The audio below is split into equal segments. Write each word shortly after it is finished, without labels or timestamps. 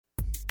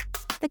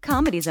The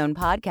Comedy Zone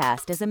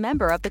podcast is a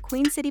member of the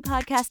Queen City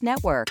Podcast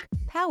Network,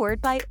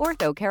 powered by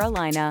Ortho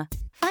Carolina.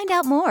 Find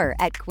out more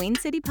at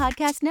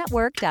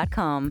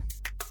queencitypodcastnetwork.com.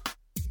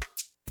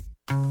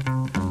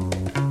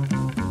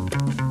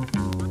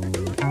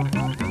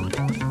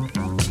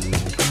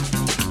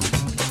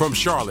 From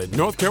Charlotte,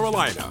 North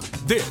Carolina,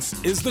 this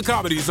is the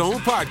Comedy Zone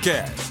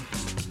Podcast.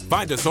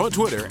 Find us on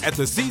Twitter at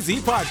the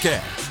CZ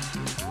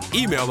Podcast.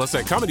 Email us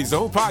at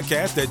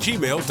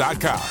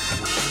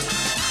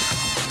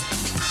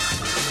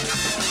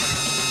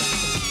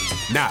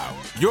comedyzonepodcast@gmail.com. Now,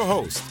 your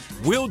hosts,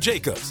 Will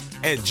Jacobs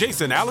and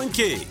Jason Allen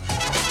King.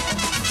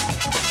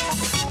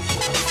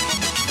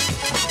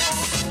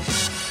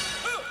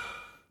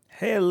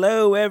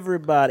 Hello,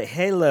 everybody.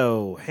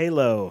 Hello.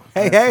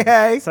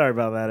 Hey. Sorry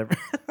about that.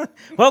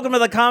 Welcome to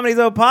the Comedy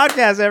Zone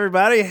Podcast,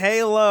 everybody.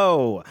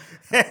 Hello.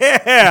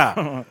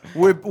 Yeah,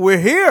 we're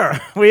here.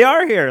 We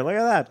are here. Look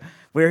at that.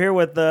 We're here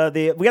with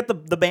we got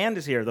the band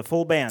is here, the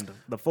full band,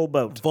 the full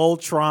boat.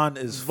 Voltron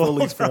is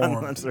fully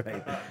formed. That's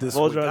right. This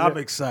week. I'm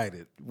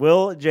excited.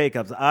 Will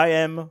Jacobs. I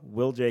am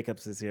Will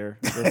Jacobs is here.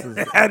 This is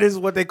That is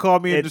what they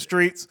call me in the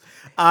streets.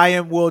 I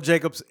am Will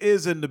Jacobs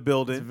is in the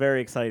building. very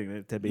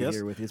exciting to be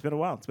here with you. It's been a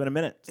while. It's been a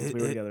minute since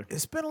we were together.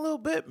 It's been a little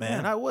bit,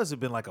 man. Yeah. It's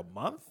been like a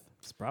month?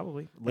 It's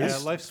probably. Yeah,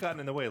 life's gotten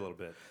in the way a little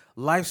bit.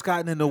 Life's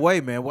gotten in the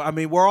way, man. Well, I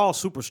mean, we're all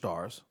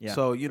superstars. Yeah.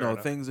 So,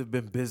 things have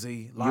been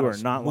busy. A lot You of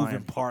are not moving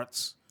lying.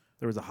 parts.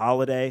 There was a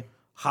holiday.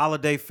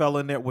 Holiday fell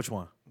in there. Which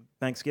one?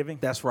 Thanksgiving.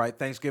 That's right.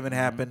 Thanksgiving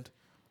happened.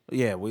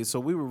 Yeah, we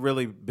were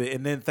really big.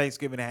 And then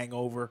Thanksgiving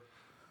hangover.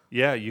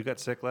 Yeah, you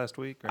got sick last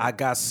week? Right? I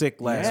got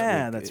sick last week.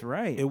 Yeah, that's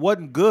right. It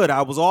wasn't good.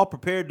 I was all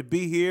prepared to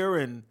be here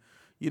and,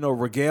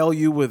 regale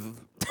you with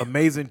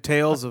amazing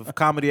tales of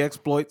comedy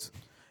exploits.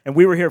 And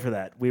we were here for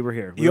that. We were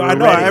here. We were I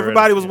know. ready.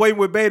 Everybody was waiting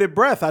with bated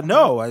breath. I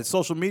know.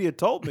 Social media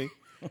told me.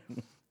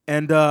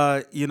 And,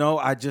 I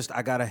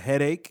got a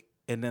headache,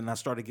 and then I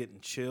started getting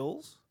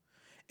chills.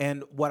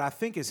 And what I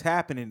think is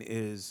happening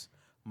is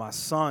my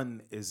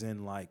son is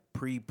in, like,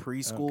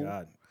 preschool. Oh,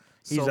 God.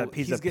 He's a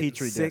getting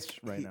petri sick. dish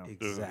right now.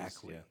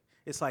 Exactly. Yeah.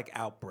 It's like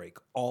outbreak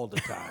all the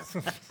time.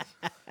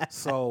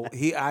 So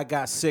I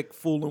got sick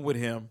fooling with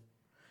him,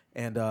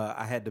 and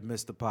I had to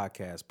miss the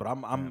podcast. But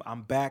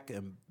I'm back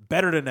and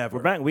better than ever.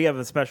 We're back. We have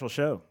a special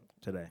show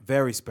today.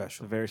 Very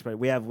special. Very special.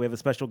 We have a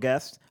special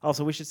guest.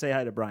 Also, we should say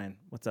hi to Brian.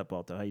 What's up,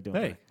 Balto? How you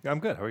doing? Hey, I'm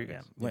good. How are you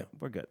guys?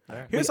 We're good.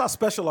 Here's how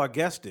special our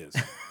guest is.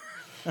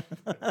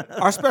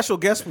 Our special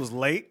guest was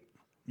late,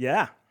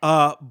 Yeah.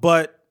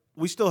 but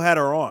we still had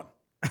her on.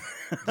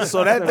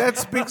 So that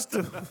speaks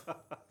to.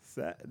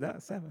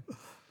 7.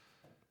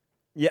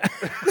 Yeah.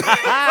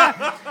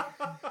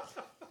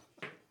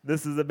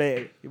 This is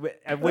amazing.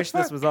 I wish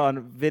this was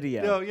on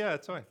video. No, yeah,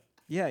 it's fine.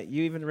 Yeah,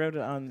 you even wrote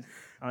it on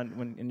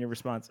in your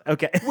response.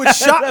 Okay. Which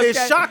it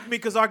shocked me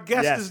because our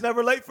guest is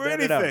never late for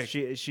anything. No.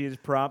 She is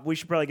prompt. We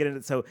should probably get into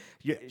it. So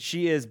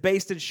she is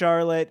based in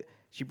Charlotte.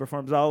 She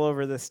performs all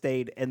over the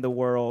state and the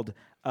world.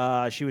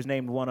 She was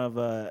named one of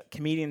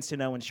Comedians to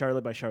Know in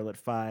Charlotte by Charlotte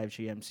 5.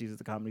 She MCs at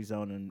the Comedy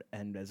Zone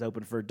and is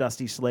open for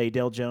Dusty Slay,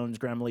 Dale Jones,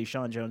 Graham Lee,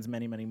 Sean Jones,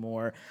 many, many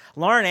more.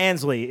 Lauren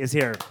Ansley is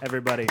here,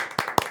 everybody.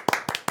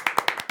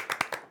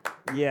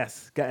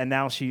 Yes, and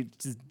now she's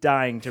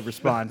dying to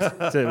respond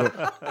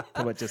to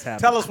what just happened.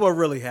 Tell us what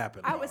really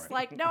happened. I was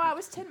like, no, I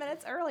was 10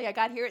 minutes early. I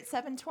got here at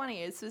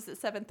 7:20. This was at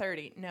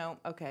 7:30. No,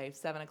 okay,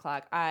 7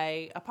 o'clock.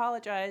 I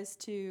apologize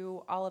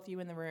to all of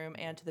you in the room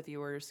and to the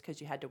viewers because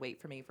you had to wait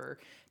for me for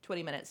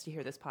 20 minutes to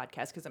hear this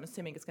podcast because I'm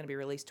assuming it's going to be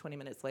released 20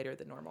 minutes later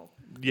than normal.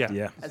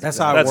 Yeah. That's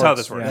how it works. How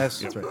this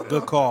works. Yeah, that's right.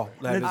 Good call.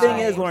 The thing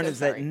is, I'm Lauren, so is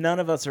that sorry. none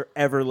of us are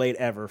ever late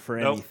ever for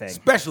anything.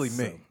 Especially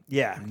me.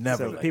 Yeah,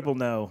 Never so late. people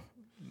know,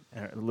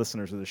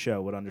 listeners of the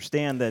show would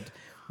understand that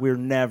we're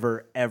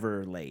never,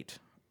 ever late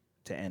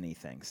to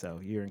anything. So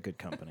you're in good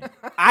company.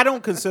 I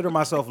don't consider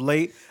myself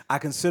late. I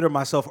consider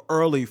myself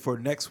early for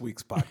next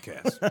week's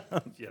podcast.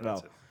 Yeah,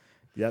 Well,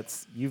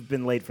 that's it. you've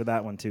been late for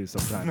that one too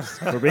sometimes.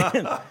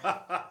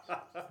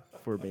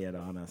 for being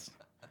honest.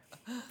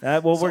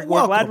 Well, we're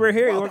glad welcome. we're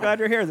here. We're glad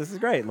you're here. This is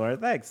great, Laura.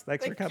 Thanks for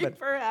Thank coming. you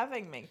for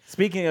having me.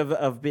 Speaking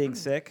of being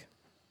sick,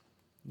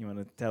 you want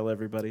to tell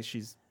everybody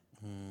she's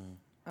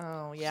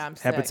Oh, yeah, I'm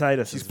sick.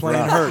 hepatitis. She's is playing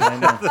rough. hurt. I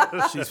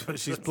know.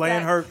 She's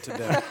playing hurt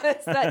today.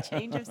 It's that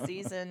change of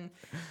season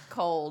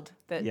cold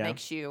that Yeah.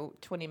 makes you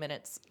 20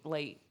 minutes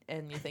late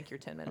and you think you're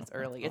 10 minutes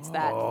early. It's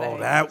that Oh, thing.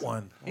 that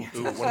one.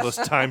 Ooh, one of those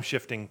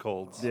time-shifting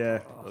colds. Yeah.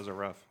 Those are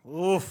rough.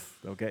 Oof.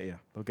 They'll get you.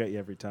 They'll get you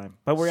every time.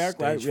 But we are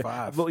glad. Stage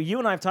 5. Well, you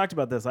and I have talked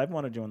about this. I've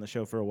wanted you on the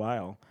show for a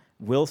while.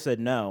 Will said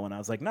no, and I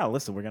was like, no,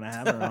 listen, we're going to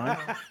have her on,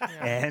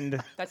 and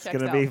That it's checks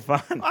going to be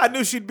out. fun. I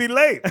knew she'd be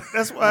late.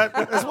 That's why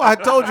I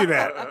told you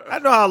that. I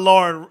know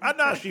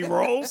how she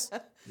rolls.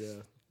 Yeah,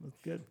 that's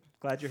good.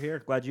 Glad you're here.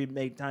 Glad you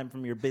made time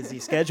from your busy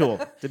schedule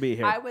to be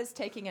here. I was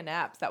taking a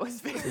nap. That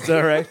was very, Is that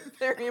right?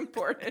 very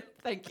important.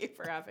 Thank you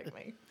for having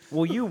me.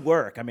 Well, you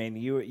work. I mean,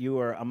 you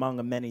are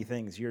among many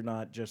things. You're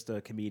not just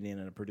a comedian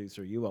and a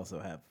producer. You also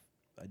have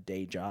a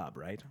day job,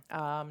 right?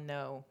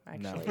 No,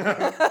 actually.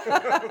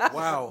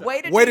 Wow.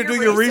 Way to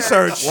do your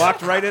research.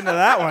 Walked right into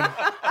that one.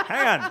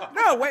 Hang on.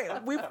 No,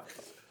 wait.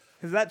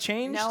 Has that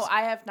changed? No,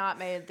 I have not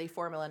made the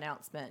formal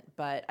announcement,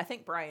 but I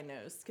think Brian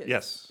knows. 'Cause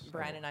Yes.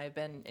 Brian and I have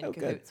been in Oh,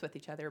 good. cahoots with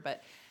each other.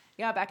 But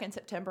yeah, back in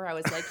September, I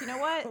was like, you know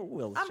what?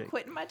 Will's I'm shaking.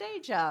 quitting my day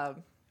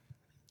job.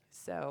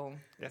 So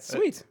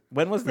Sweet.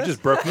 When was We this?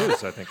 just broke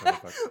news, I think. on the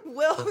podcast.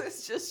 Will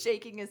is just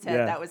shaking his head.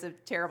 Yeah. That was a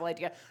terrible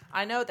idea.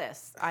 I know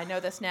this. I know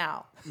this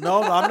now.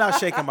 No, I'm not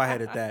shaking my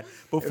head at that.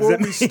 Before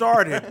we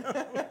started,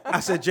 I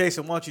said,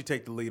 Jason, why don't you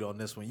take the lead on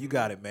this one? You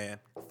got it, man.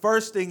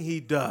 First thing he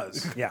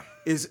does Yeah.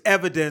 is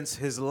evidence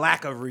his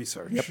lack of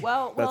research.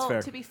 Well, That's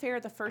fair. to be fair,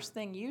 the first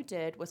thing you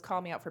did was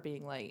call me out for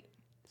being late.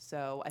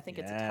 So I think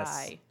it's a Yes.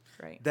 tie,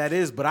 right? That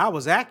is, but I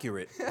was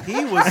accurate.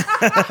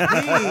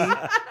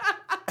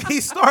 He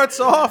starts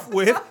off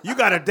with, you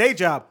got a day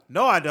job.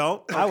 No, I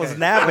don't. I was Okay.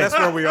 napping. That's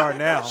where we are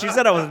now. She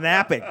said I was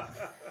napping.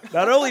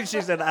 Not only did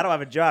she said I don't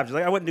have a job, she's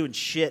like I wasn't doing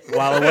shit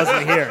while I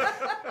wasn't here.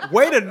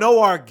 Way to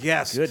know our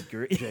guest. Good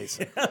grief,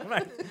 Jason.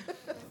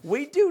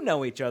 We do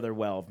know each other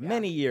well,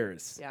 many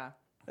years. Yeah.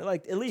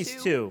 Like at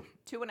least two.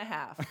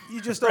 2.5.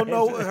 You just don't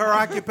know her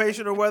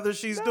occupation or whether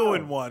she's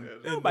doing one.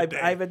 in the day.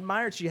 I've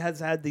admired. She has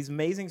had these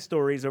amazing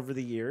stories over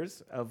the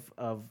years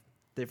of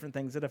different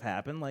things that have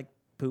happened, like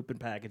poop and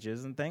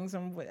packages and things,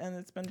 and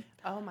it's been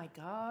Oh my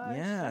gosh.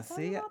 yeah. I forgot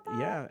See, about that.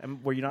 yeah.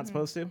 And were you not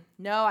supposed to?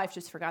 No, I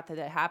just forgot that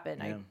it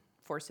happened. I Yeah.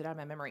 forced it out of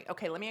my memory.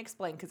 Okay, let me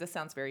explain because this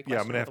sounds very Yeah,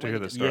 I'm going to have to hear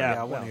this story. Yeah.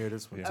 I want to hear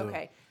this one too.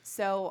 Okay,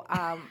 so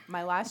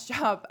my last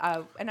job,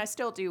 and I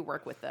still do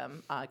work with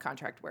them,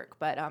 contract work,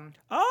 but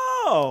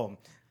Oh,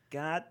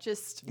 God.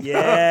 just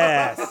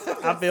Yes,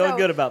 I'm feeling So,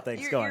 good about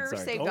things. you're- Go on. you're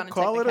Sorry. saved Don't on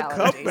call it a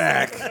technicality,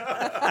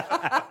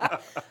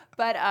 cutback.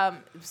 But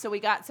so we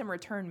got some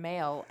return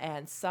mail,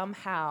 and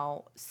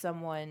somehow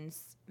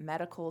someone's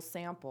medical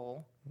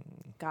sample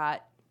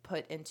got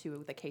put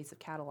into the case of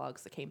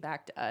catalogs that came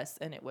back to us,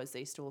 and it was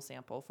a stool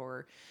sample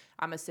for,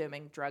 I'm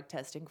assuming, drug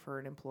testing for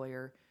an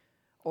employer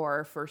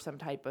or for some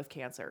type of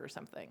cancer or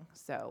something.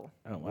 So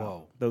Oh wow,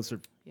 Whoa. those are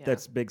Yeah.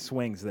 that's big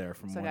swings there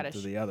from So I one got to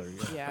a the other.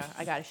 yeah,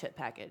 I got a shit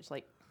package,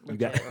 like You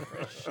got-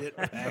 legit. Shit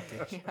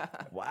package.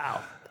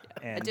 Wow.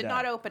 I And, did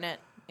not open it,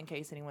 in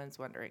case anyone's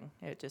wondering.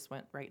 It just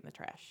went right in the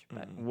trash.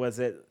 But Was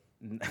it?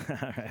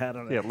 I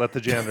don't know. Yeah, let the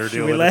janitor Should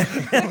deal we with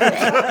it.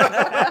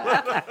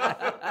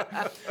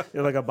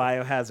 You're like a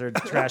biohazard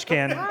trash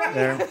can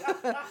there.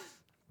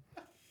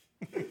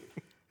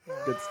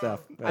 Good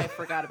stuff. I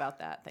forgot about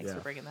that. Thanks Yeah.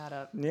 for bringing that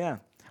up. Yeah.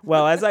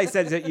 Well, as I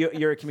said,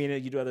 you're a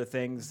comedian. You do other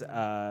things.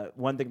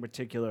 One thing in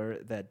particular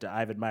that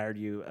I've admired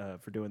you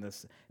for doing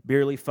this,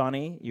 Beerly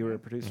Funny. You were a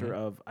producer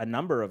of a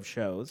number of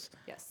shows.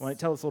 Yes. Why don't you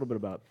tell us a little bit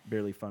about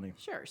Beerly Funny?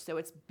 Sure. So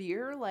it's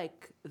beer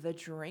like the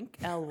drink,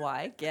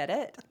 L-Y. Get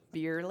it?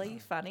 Beerly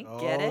funny.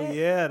 Get Oh, it?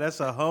 yeah, that's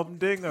a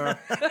humdinger.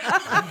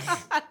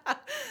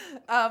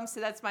 So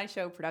that's my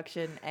show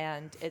production,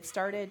 and it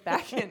started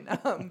back in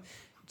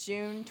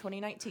June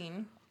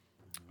 2019,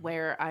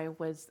 where I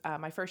was,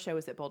 my first show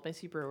was at Bold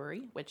Missy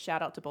Brewery, which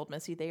shout out to Bold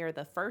Missy. They are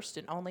the first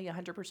and only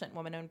 100%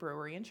 woman-owned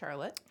brewery in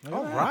Charlotte.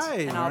 All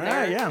right. And all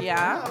right, their, yeah.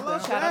 yeah, I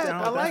love shout out that. to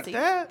I Bold like Missy.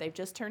 that. They've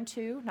just turned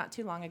 2 not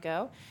too long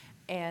ago,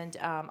 and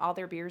all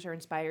their beers are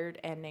inspired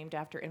and named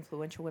after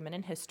influential women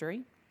in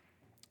history.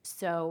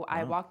 So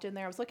I walked in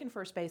there. I was looking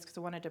for a space because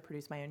I wanted to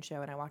produce my own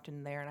show, and I walked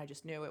in there, and I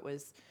just knew it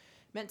was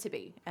meant to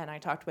be. And I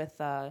talked with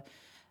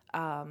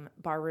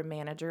barroom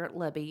manager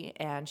Libby,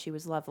 and she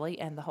was lovely,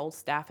 and the whole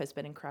staff has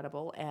been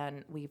incredible.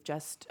 And we've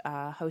just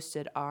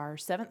hosted our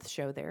 7th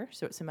show there,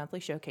 so it's a monthly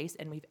showcase,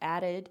 and we've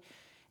added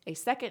a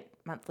second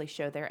monthly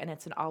show there, and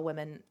it's an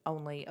all-women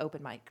only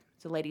open mic.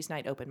 It's a ladies'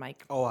 night open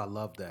mic. Oh, I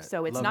love that.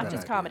 So it's Love not that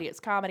just idea. comedy; it's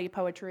comedy,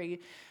 poetry,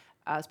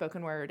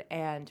 spoken word,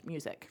 and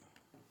music.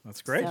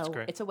 That's great. So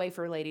great. it's a way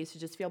for ladies to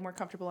just feel more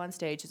comfortable on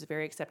stage. It's a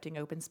very accepting,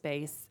 open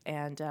space,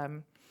 and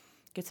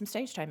get some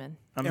stage time in.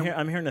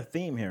 I'm hearing a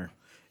theme here.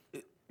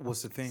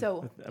 What's the thing?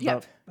 So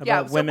About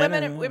yeah. So women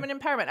women and- women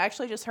empowerment. I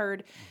actually just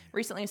heard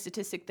recently a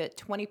statistic that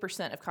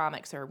 20% of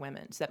comics are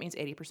women. So that means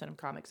 80% of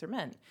comics are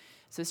men.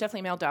 So it's definitely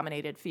a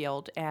male-dominated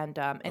field. And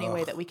any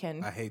way that we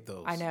can, I hate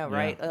those. I know,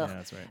 right? Yeah, Ugh.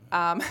 that's right.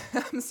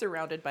 I'm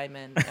surrounded by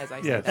men as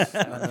I say Yes.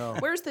 that. I know.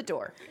 Where's the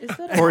door? Is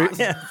that Or,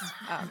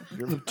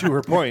 unlocked? to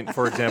her point,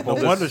 for example,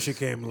 No wonder she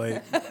came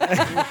late.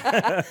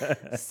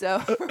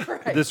 So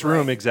right. this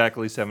room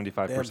exactly 75%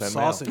 Damn male.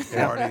 sausage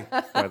party.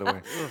 By the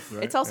way.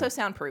 It's also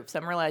soundproof, so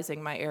I'm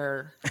realizing my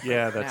error.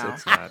 Yeah, that's now.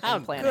 it's not.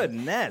 I'm planning.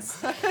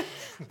 Goodness.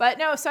 But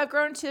no, so I've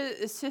grown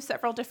to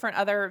several different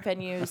other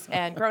venues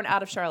and grown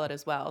out of Charlotte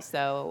as well.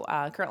 So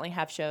currently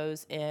have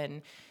shows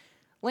in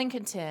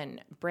Lincolnton,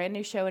 brand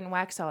new show in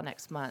Waxhaw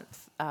next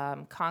month,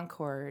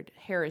 Concord,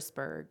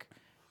 Harrisburg,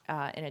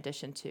 in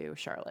addition to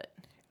Charlotte.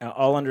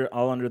 All under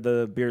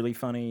the Beerly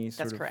Funny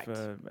sort That's of correct.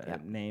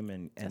 Yep. name,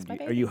 and That's my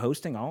are you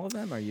hosting all of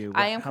them? Are you?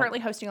 I am currently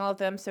hosting all of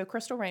them. So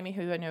Crystal Ramey,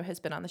 who I know has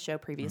been on the show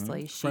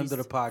previously, she's Friend of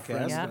the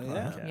podcast.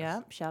 Yeah,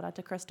 yeah. Shout out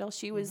to Crystal.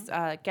 She was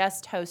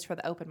guest host for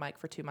the open mic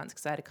for 2 months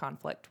because I had a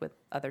conflict with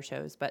other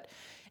shows. But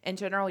in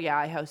general, yeah,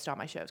 I host all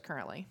my shows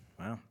currently.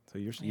 Wow. So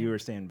you are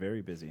staying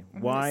very busy.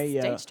 It's Why?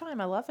 stage time.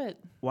 I love it.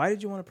 Why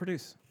did you want to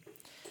produce?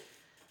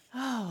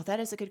 Oh, that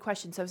is a good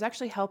question. So I was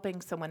actually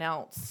helping someone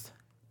else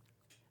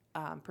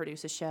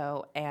produce a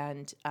show,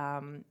 and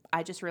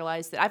I just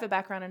realized that I have a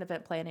background in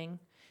event planning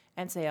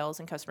and sales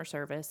and customer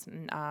service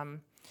and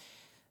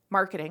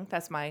marketing.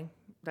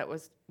 That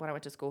was what I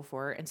went to school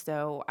for. And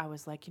so I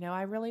was like,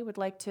 I really would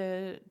like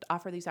to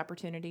offer these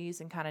opportunities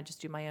and kind of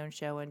just do my own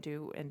show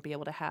and be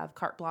able to have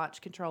carte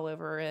blanche control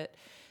over it.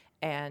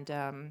 And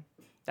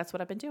that's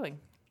what I've been doing.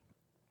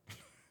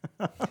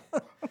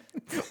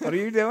 What are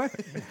you doing?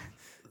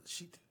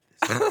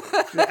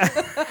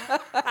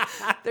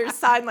 There's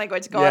sign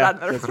language going on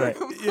in the that's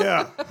room. right.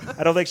 Yeah.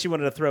 I don't think she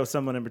wanted to throw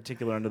someone in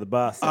particular under the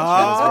bus.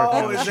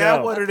 Oh, is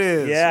that what it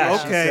is? Yeah.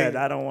 She Okay. said,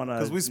 I don't want to.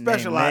 Because we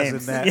specialize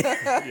in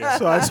that.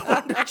 So I just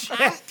wanted to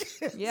check.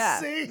 Yeah.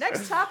 See?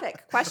 Next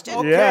topic. Question.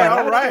 Okay, Yeah.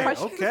 all Another right.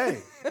 question? Okay.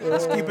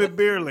 Let's keep it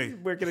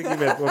beerly. We're going to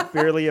give it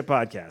barely a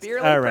podcast.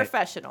 Beerly All right.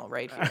 professional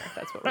right here.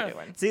 That's what we're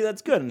doing. See,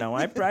 that's good. No,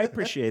 I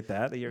appreciate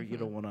that. You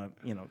don't want to,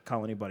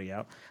 call anybody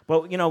out.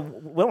 But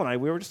Will and I,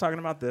 we were just talking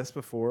about this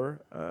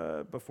before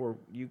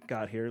you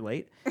got here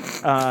late.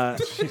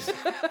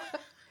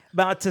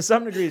 About to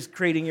some degree is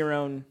creating your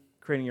own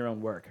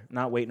work,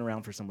 not waiting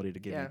around for somebody to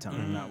give you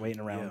time, not waiting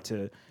around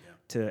to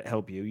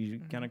help you. You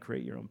kind of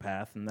create your own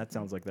path, and that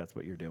sounds like that's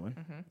what you're doing.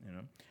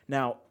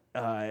 Now.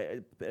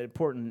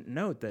 Important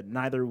note that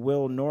neither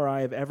Will nor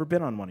I have ever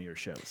been on one of your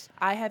shows.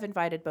 I have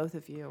invited both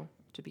of you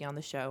to be on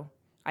the show.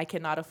 I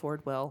cannot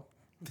afford Will.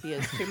 He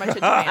is too much a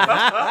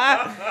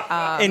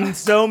demand. In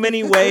so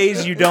many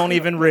ways you don't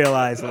even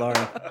realize,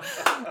 Lauren.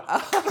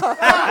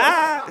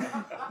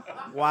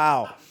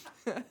 Wow.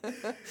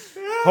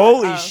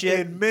 Holy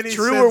shit. In many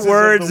Truer senses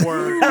words. of the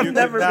word, I've you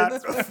never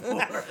could been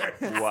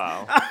not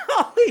Wow.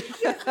 Holy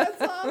shit,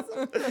 that's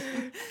awesome.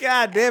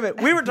 God damn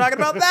it. We were talking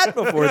about that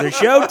before the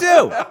show,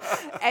 too.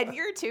 And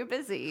you're too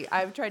busy.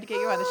 I've tried to get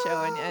you on the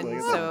show,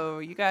 and so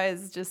you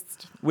guys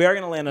just... We are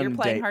going to land on You're a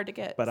playing date, hard to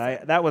get, But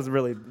so. that was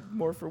really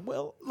more for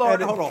Will. Lauren,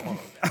 hold on.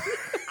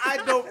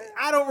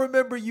 I don't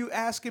remember you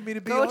asking me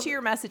to be Go on to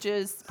your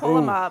messages, pull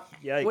them up.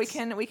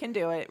 yikes. We can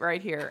do it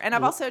right here. And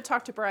I've also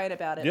talked to Brian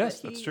about it,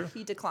 Yes, but that's true.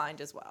 he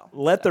declined as well.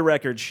 Let the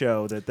record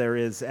show that there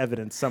is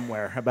evidence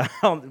somewhere about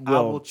Will.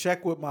 I will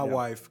check with my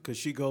wife because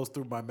she goes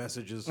through my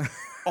messages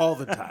all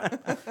the time.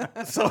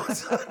 so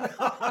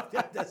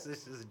that's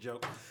just a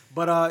joke.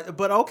 But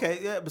okay,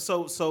 yeah.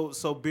 So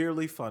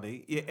Beerly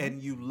Funny,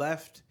 and you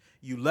left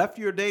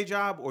your day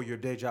job, or your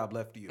day job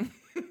left you?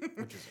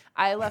 Which is it?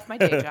 I left my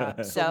day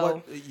job,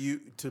 so what you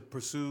to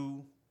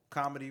pursue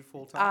comedy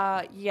full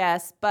time?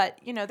 yes, but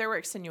there were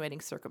extenuating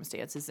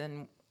circumstances,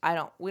 and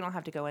we don't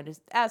have to go into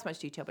as much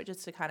detail, but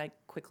just to kind of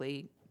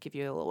quickly give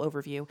you a little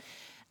overview.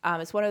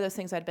 It's one of those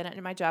things. I'd been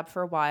in my job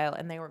for a while,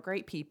 and they were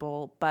great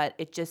people, but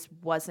it just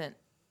wasn't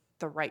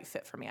the right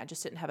fit for me. I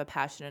just didn't have a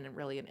passion and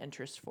really an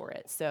interest for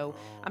it. So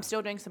I'm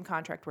still doing some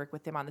contract work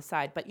with them on the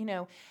side, but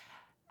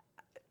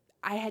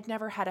I had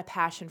never had a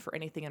passion for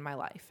anything in my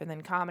life. And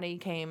then comedy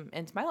came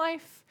into my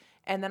life,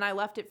 and then I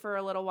left it for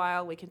a little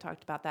while. We can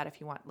talk about that if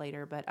you want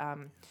later. But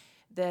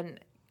then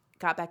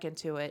got back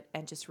into it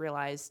and just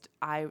realized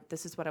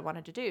this is what I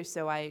wanted to do.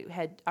 So I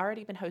had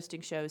already been hosting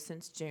shows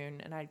since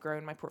June, and I'd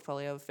grown my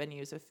portfolio of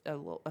venues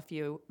a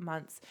few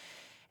months.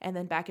 And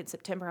then back in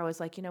September, I was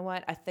like, you know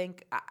what? I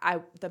think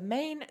the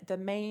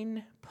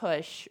main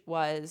push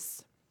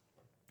was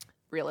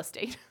real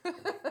estate.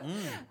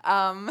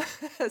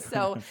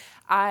 So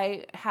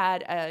I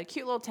had a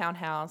cute little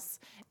townhouse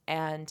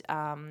and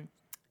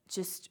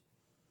just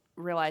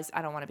realized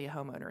I don't want to be a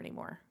homeowner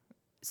anymore.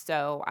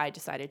 So I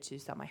decided to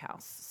sell my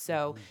house.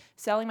 So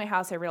selling my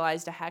house, I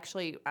realized I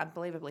actually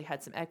unbelievably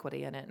had some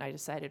equity in it. And I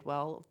decided,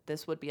 well,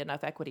 this would be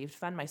enough equity to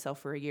fund myself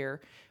for a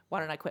year. Why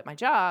don't I quit my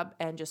job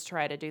and just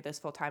try to do this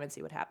full time and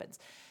see what happens?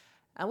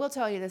 I will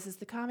tell you, this is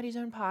the Comedy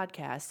Zone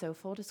podcast, so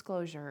full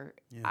disclosure,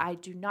 I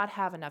do not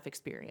have enough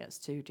experience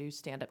to do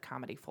stand-up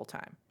comedy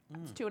full-time.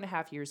 It's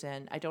 2.5 years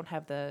in. I don't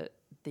have the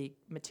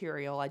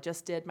material. I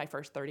just did my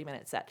first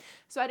 30-minute set.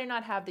 So I do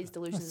not have these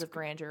delusions of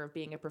grandeur of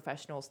being a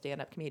professional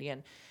stand-up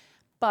comedian.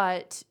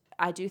 But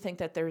I do think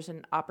that there's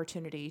an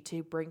opportunity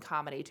to bring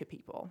comedy to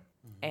people.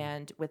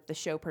 And with the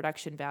show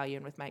production value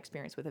and with my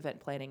experience with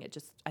event planning,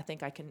 I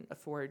think I can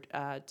afford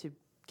to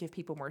give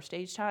people more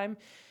stage time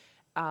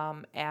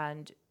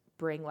and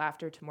bring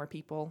laughter to more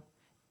people,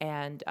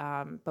 and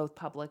both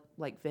public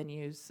like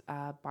venues,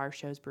 bar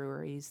shows,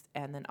 breweries,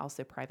 and then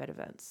also private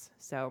events.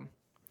 So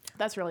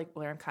that's really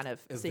where I'm kind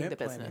of seeing the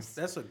planning, business.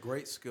 that's a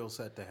great skill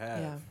set to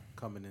have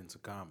coming into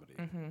comedy.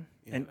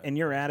 And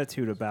your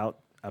attitude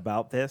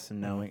about this and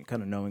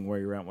knowing where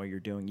you're at and what you're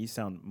doing, you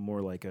sound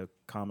more like a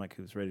comic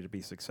who's ready to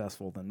be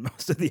successful than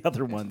most of the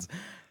other ones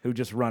who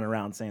just run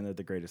around saying they're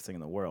the greatest thing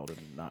in the world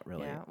and not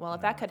really. Yeah. Well,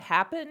 if that could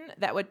happen,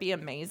 that would be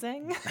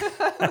amazing.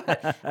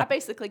 I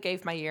basically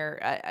gave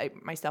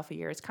myself a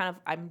year. It's kind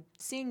of, I'm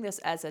seeing this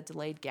as a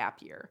delayed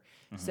gap year.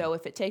 So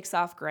if it takes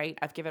off, great.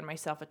 I've given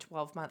myself a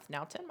 12-month,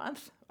 now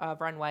 10-month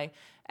runway.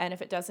 And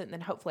if it doesn't,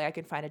 then hopefully I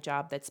can find a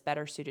job that's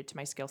better suited to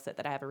my skill set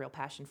that I have a real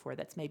passion for,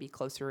 that's maybe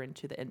closer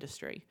into the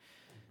industry.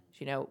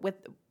 You know, with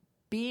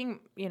being,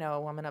 a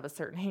woman of a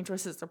certain age,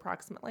 which is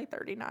approximately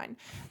 39,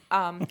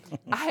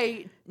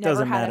 I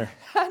never had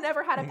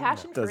a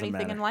passion for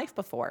anything in life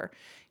before.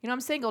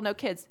 I'm single, no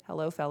kids.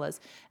 Hello, fellas.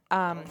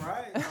 All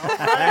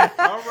right.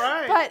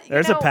 But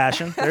There's a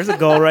passion. There's a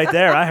goal right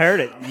there. I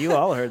heard it. You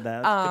all heard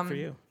that. Good for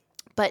you.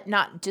 But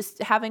not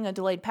just having a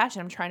delayed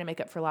passion. I'm trying to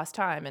make up for lost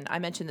time. And I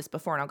mentioned this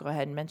before, and I'll go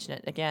ahead and mention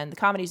it again. The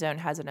Comedy Zone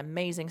has an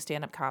amazing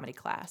stand-up comedy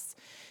class.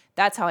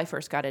 That's how I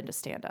first got into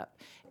stand-up.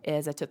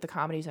 Is I took the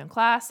Comedy Zone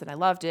class, and I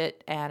loved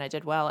it, and I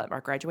did well at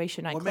our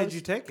graduation. What made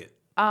you take it?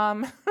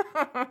 I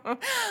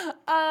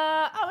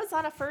was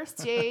on a first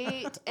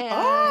date,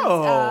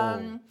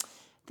 and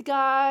the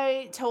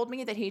guy told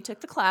me that he took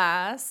the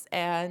class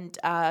and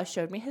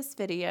showed me his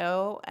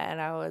video, and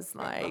I was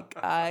like,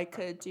 I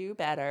could do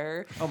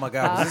better. Oh my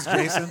God, was this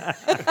Jason?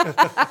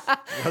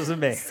 It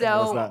wasn't me. So,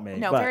 it was not me.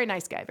 no, but very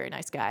nice guy.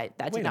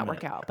 That did not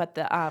work out. But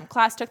the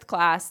class took the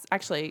class,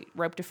 actually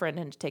roped a friend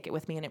in to take it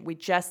with me, and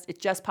it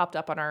just popped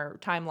up on our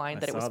timeline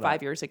that it was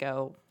 5 years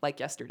ago, like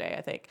yesterday,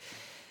 I think,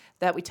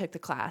 that we took the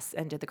class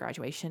and did the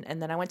graduation.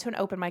 And then I went to an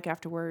open mic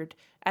afterward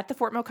at the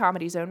Fort Mill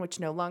Comedy Zone, which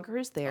no longer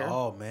is there.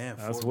 Oh, man.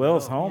 That's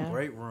Will's home.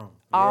 Great room.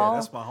 All-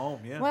 that's my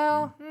home, yeah.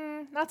 Well,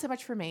 not so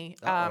much for me.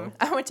 I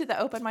went to the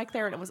open mic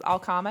there, and it was all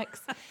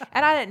comics.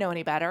 And I didn't know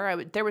any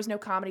better. There was no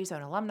Comedy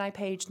Zone alumni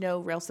page, no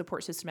real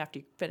support system after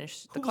you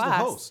finish the Who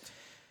class. was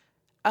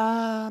the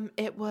host?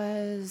 It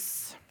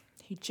was,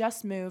 he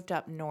just moved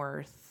up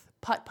north.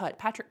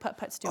 Patrick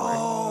Putt Stewart.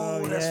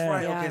 Oh, that's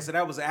right. Yeah. Okay, so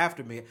that was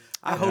after me.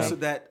 I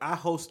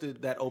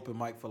hosted that open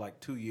mic for like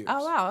 2 years.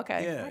 Oh, wow.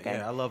 Okay. Yeah, okay.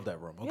 yeah, I love that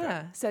room. Okay.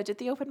 Yeah, so I did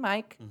the open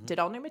mic, did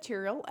all new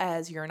material,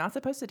 as you're not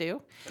supposed to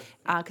do,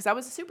 because I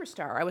was a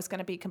superstar. I was going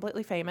to be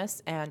completely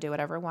famous and do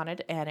whatever I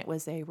wanted, and it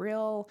was a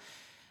real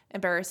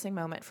embarrassing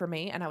moment for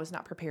me, and I was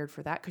not prepared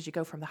for that, because you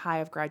go from the high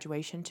of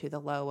graduation to the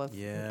low of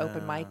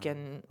open mic,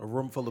 and a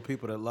room full of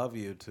people that love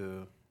you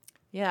to...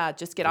 Yeah,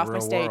 just get off my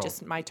stage. world.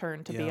 It's my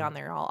turn to be Yeah. on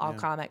there, all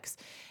comics.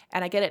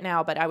 And I get it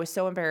now, but I was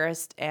so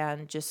embarrassed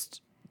and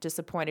just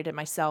disappointed in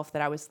myself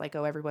that I was like,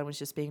 oh, everyone was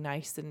just being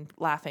nice and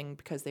laughing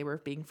because they were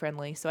being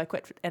friendly. So I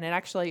quit, and it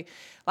actually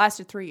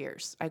lasted 3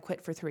 years. I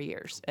quit for 3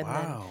 years. And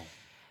Wow.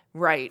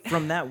 Then, right.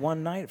 from that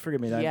one night,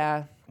 forgive me. That,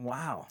 Yeah.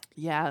 Wow.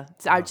 Yeah.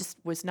 So I just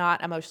was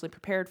not emotionally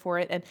prepared for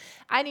it. And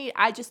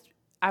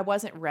I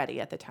wasn't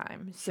ready at the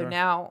time. So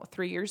now,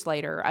 3 years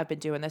later, I've been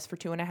doing this for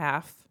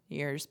 2.5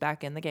 years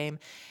back in the game,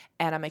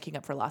 and I'm making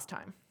up for lost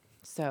time.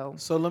 So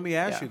let me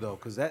ask you though,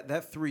 because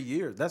that 3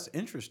 years, that's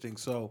interesting.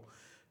 So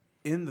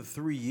in the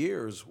 3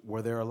 years,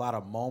 were there a lot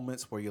of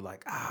moments where you're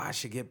like, I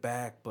should get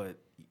back, but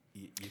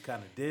you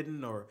kind of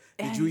didn't, or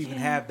did you even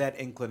have that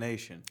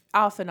inclination?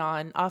 off and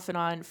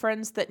on.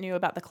 Friends that knew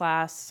about the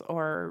class,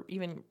 or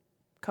even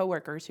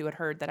coworkers who had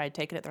heard that I'd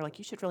taken it, they're like,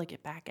 you should really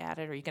get back at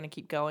it. Are you going to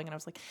keep going? And I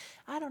was like,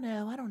 I don't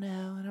know.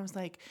 And I was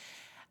like,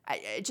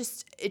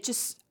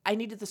 I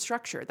needed the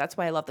structure. That's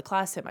why I love the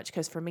class so much,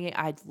 because for me,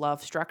 I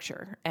love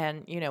structure.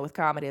 And, with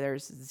comedy,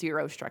 there's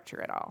zero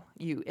structure at all.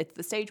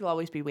 The stage will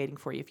always be waiting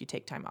for you if you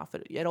take time off.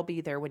 It'll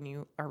be there when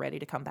you are ready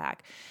to come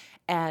back.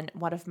 And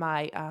one of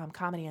my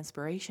comedy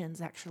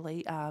inspirations,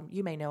 actually,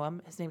 you may know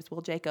him. His name is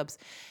Will Jacobs.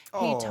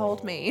 He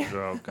told me. Oh,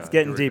 God. It's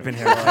getting deep in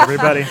here,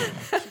 everybody.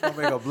 Gonna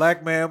make a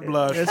black man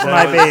blush. This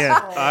might be it.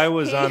 I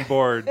was on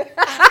board.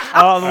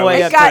 All the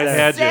way It up got to I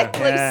had that. you.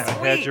 sickly Yeah. sweet.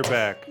 I had your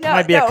back. No,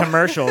 Might be no. a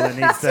commercial that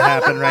needs to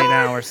happen right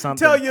now or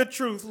something. Tell your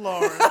truth,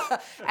 Lauren.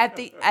 At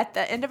the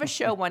end of a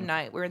show one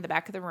night, we were in the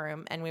back of the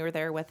room, and we were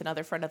there with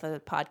another friend of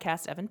the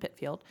podcast, Evan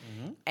Pitfield,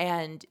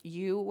 and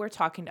you were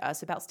talking to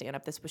us about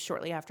stand-up. This was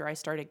shortly after I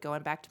started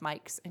going back to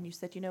mics, and you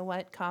said, you know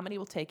what, comedy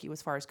will take you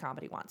as far as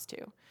comedy wants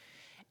to.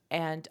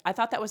 And I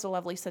thought that was a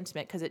lovely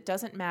sentiment, because it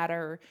doesn't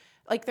matter.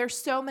 Like, there's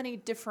so many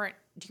different.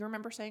 Do you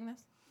remember saying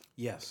this?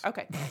 Yes.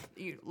 Okay,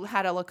 you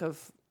had a look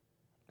of.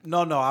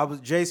 No,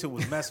 Jason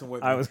was messing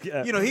with me. I was-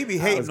 he be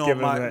hating on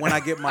giving my him when I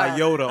get my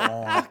Yoda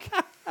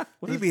on.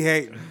 He be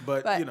hating,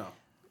 but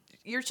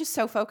You're just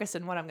so focused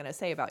on what I'm going to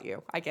say about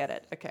you. I get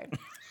it. Okay.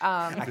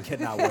 I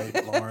cannot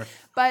wait, Lauren.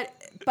 But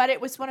it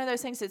was one of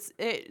those things.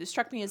 It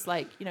struck me as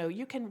like,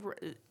 you can.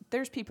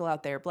 There's people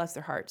out there, bless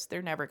their hearts,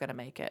 they're never going to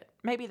make it.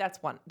 Maybe that's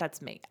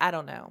me. I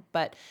don't know.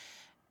 But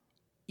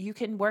you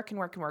can work and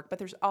work and work. But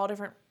there's all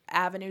different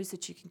avenues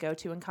that you can go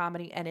to in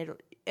comedy, and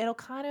it'll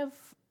kind of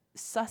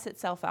suss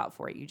itself out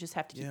for you. You just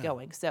have to keep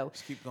going. So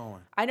Just keep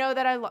going. I know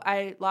that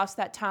I lost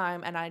that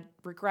time, and I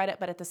regret it.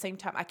 But at the same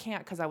time, I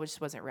can't, because I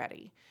just wasn't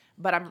ready.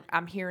 But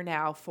I'm here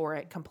now for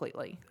it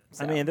completely.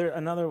 So. I mean,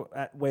 another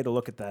way to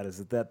look at that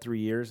is that 3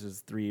 years is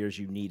 3 years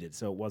you needed,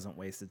 so it wasn't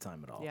wasted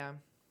time at all. Yeah.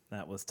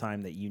 That was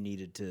time that you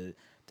needed to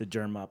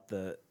germ up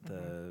the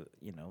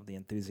the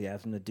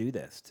enthusiasm to do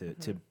this,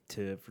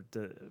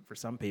 for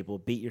some people,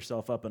 beat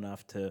yourself up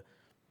enough to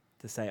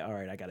say, all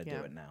right, I got to do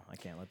it now. I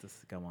can't let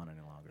this go on any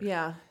longer.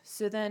 Yeah.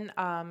 So then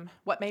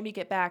what made me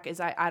get back is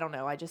I don't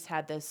know. I just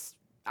had this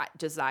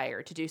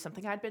desire to do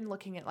something. I'd been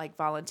looking at like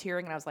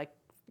volunteering, and I was like,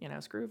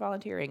 screw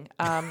volunteering.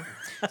 I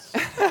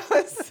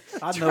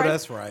know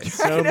that's right.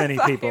 So many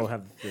people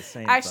have the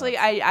same. Actually,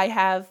 thoughts. I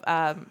have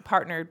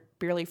partnered.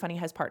 Beerly Funny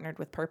has partnered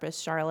with Purpose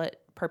Charlotte.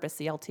 Purpose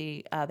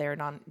CLT.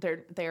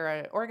 They're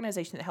an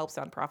organization that helps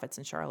nonprofits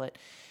in Charlotte,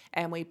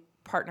 and we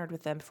partnered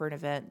with them for an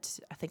event.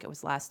 I think it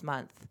was last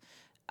month.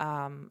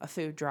 A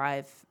food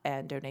drive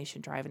and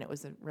donation drive, and it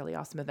was a really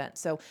awesome event.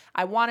 So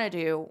I want to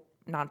do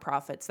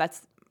nonprofits.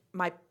 That's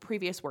my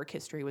previous work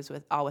history was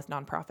with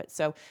nonprofits.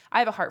 So I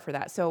have a heart for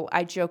that. So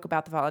I joke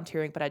about the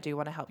volunteering, but I do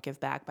want to help give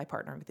back by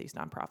partnering with these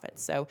nonprofits.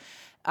 So,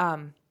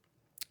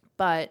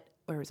 but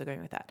where was I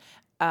going with that?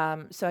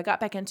 So I got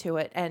back into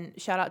it, and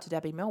shout out to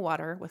Debbie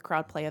Millwater with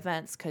Crowd Play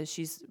Events, because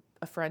she's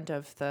a friend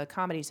of the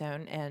Comedy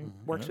Zone and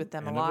works with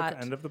them a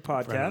lot. End of the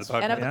podcast.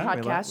 End of the Yeah,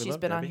 podcast. we She's love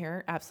been on Debbie.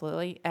 here,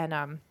 absolutely.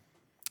 And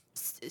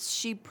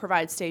she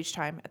provides stage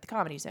time at the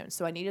Comedy Zone.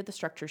 So I needed the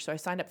structure. So I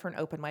signed up for an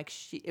open mic.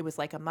 It was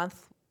like a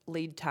month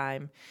lead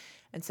time.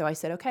 And so I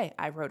said, okay,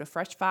 I wrote a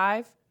fresh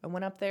 5. I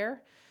went up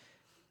there.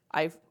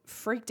 I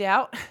freaked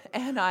out,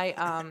 and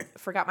I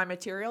forgot my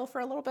material for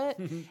a little bit.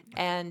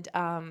 And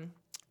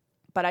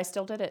but I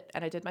still did it.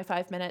 And I did my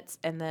 5 minutes.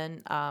 And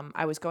then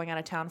I was going out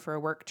of town for a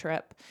work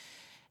trip.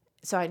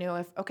 So I knew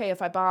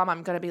if I bomb,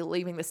 I'm going to be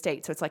leaving the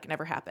state. So it's like it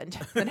never happened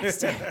the next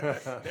day.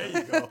 There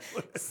you go.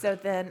 So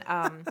then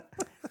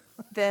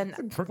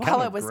while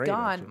I was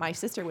gone, my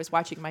sister was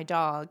watching my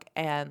dog.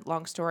 And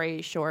long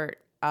story short,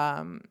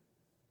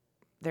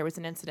 there was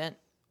an incident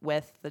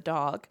with the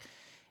dog.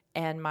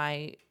 And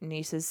my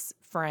niece's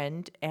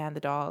friend and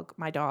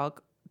my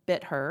dog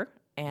bit her.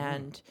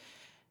 And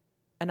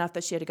enough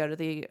that she had to go to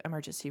the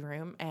emergency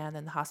room and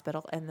then the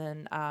hospital. And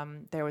then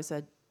there was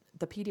the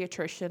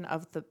pediatrician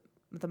of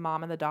the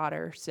mom and the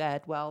daughter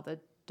said, well, the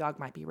dog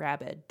might be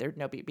rabid. There'd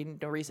be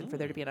no reason for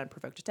there to be an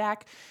unprovoked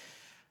attack.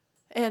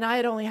 And I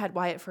had only had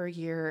Wyatt for a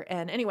year.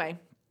 And anyway,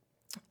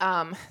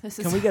 this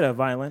is... Can we get a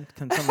violin?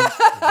 Can someone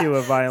cue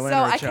a violin So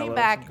or a I cello? came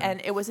back,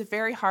 and it was a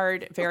very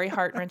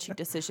heart-wrenching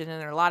decision,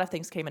 and there are a lot of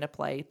things came into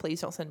play.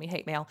 Please don't send me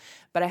hate mail.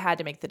 But I had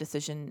to make the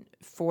decision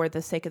for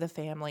the sake of the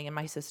family and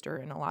my sister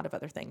and a lot of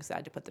other things. I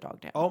had to put the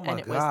dog down. Oh, my and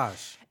it gosh.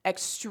 was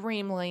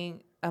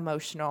extremely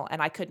emotional,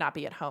 and I could not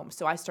be at home.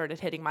 So I started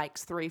hitting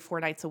mics 3-4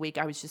 nights a week.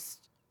 I was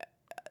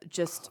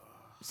just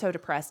so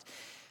depressed.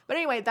 But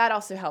anyway, that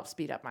also helps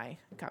speed up my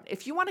comedy.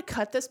 If you want to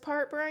cut this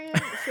part, Brian,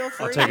 feel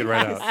free. I'll take it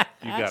right out.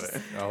 You got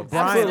it. Brian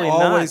Absolutely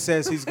always not.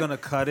 says he's going to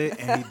cut it,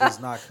 and he does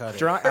not cut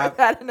it.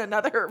 That in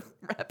another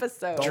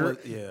episode.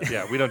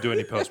 Yeah, we don't do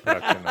any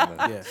post-production on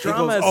that. Yeah. He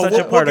Drama goes, is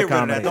such a part we'll of get rid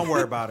comedy. that. Don't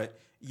worry about it.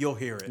 You'll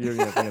hear it. You're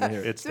gonna hear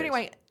it. It's So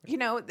anyway,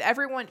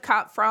 everyone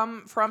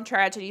from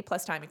tragedy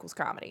plus time equals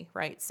comedy,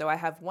 right? So I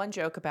have one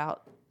joke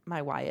about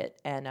my Wyatt,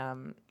 and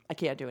I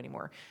can't do any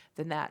more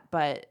than that.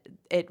 But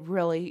it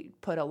really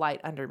put a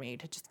light under me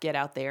to just get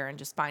out there and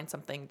just find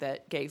something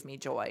that gave me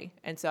joy.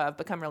 And so I've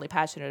become really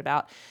passionate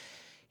about,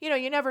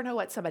 you never know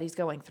what somebody's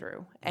going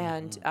through.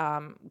 And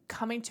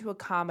coming to a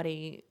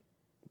comedy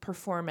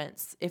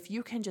performance, if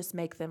you can just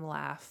make them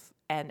laugh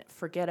and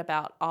forget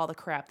about all the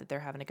crap that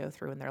they're having to go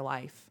through in their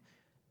life,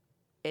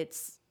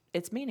 it's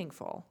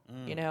meaningful,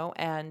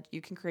 and you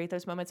can create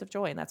those moments of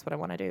joy, and that's what I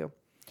want to do.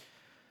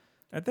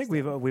 I think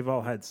we've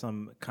all had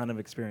some kind of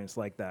experience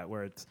like that,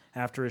 where it's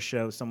after a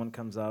show, someone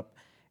comes up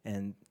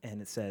and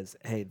it says,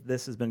 "Hey,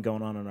 this has been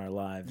going on in our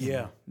lives.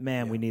 Yeah.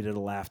 Man, we needed a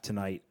laugh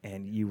tonight,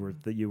 and you were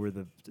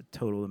the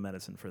total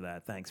medicine for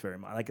that. Thanks very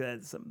much." Like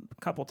that's a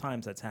couple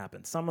times that's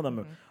happened. Some of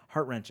them are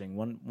heart wrenching.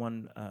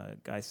 One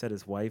guy said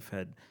his wife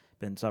had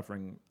been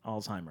suffering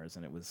Alzheimer's,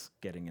 and it was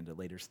getting into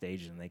later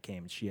stages, and they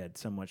came, and she had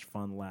so much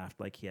fun, laughed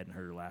like he hadn't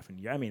heard her laugh in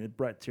years. I mean, it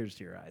brought tears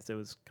to your eyes. It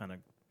was kind of.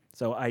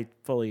 So I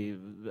fully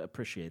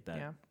appreciate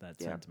that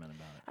sentiment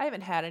about it. I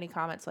haven't had any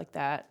comments like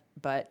that,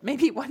 but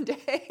maybe one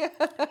day.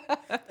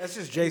 That's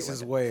just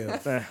Jason's way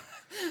of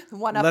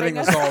One-upping letting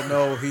us all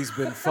know he's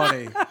been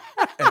funny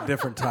at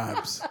different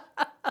times.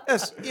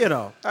 That's,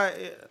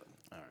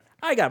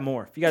 I got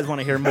more. If you guys want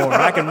to hear more,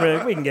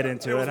 we can get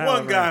into there it. was one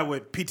However- guy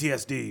with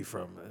PTSD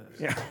from.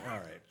 Yeah. All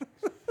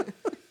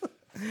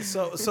right.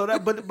 So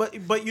that,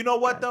 but you know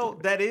what though?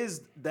 That is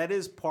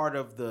part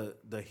of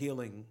the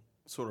healing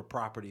sort of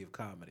property of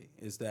comedy,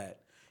 is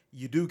that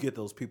you do get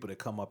those people that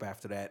come up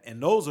after that,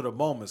 and those are the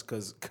moments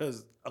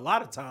because a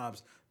lot of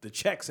times the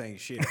checks ain't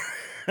shit.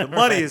 The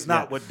money is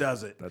not what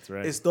does it. That's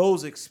right. It's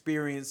those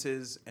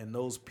experiences and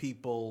those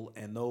people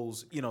and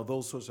those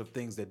those sorts of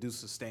things that do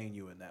sustain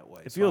you in that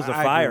way. It fuels the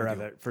I fire agree of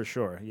with it for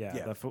sure. Yeah,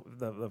 Yeah.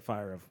 The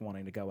fire of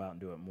wanting to go out and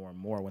do it more and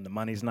more when the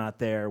money's not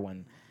there,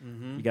 when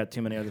you got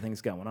too many other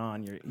things going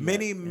on. you.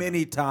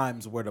 Many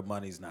times where the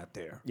money's not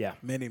there. Yeah.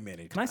 Many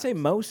times. Can I say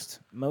most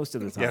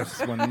of the times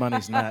when the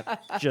money's not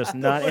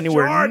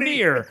anywhere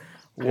near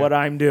what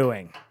I'm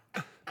doing.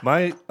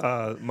 My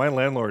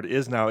landlord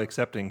is now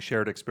accepting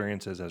shared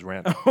experiences as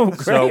rent. Oh,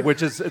 great.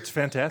 So, it's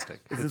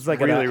fantastic. Is It's this like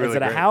really, is really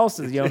it a great. house?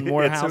 Is you own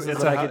more It's houses?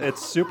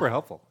 it's super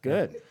helpful.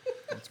 Good.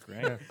 That's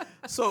great.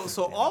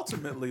 So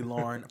ultimately,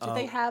 Lauren, Do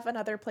they have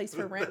another place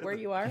for rent where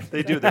you are?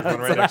 They do. There's one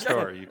right next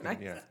door. You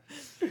can, yeah.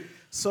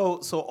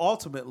 So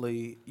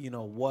ultimately,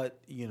 what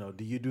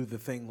do you do the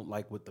thing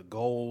like with the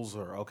goals,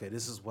 or okay,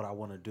 this is what I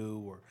want to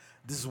do, or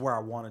this is where I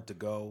want it to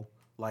go?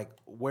 Like,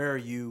 where are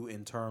you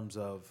in terms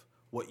of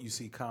what you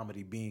see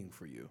comedy being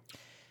for you?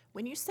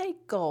 When you say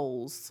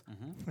goals,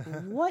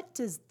 what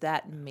does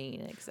that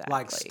mean exactly?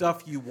 Like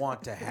stuff you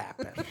want to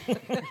happen.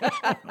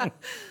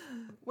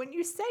 When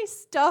you say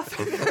stuff,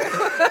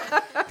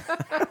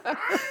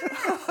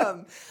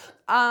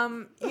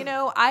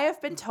 I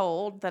have been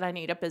told that I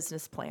need a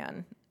business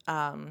plan.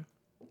 I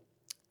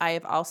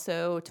have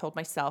also told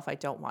myself I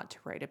don't want to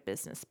write a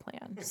business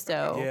plan.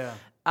 So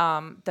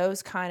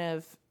those kind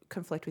of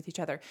conflict with each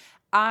other.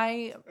 Are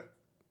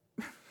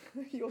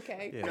you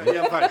okay?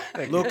 Yeah, fine.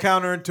 A little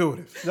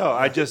counterintuitive. No,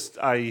 I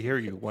hear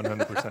you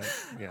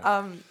 100%.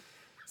 Yeah.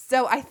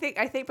 So I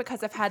think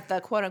because I've had the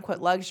quote unquote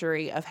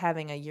luxury of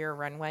having a year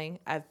runway,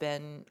 I've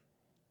been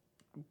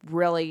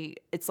really,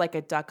 it's like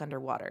a duck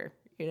underwater,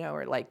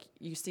 or like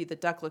you see the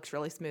duck looks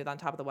really smooth on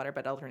top of the water,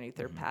 but underneath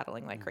they're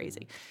paddling like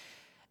crazy.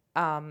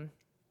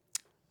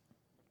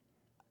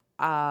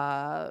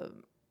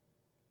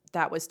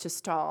 That was to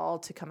stall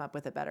to come up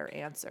with a better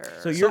answer.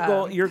 So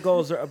your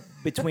goals are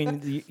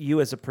between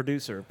you as a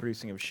producer,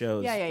 producing of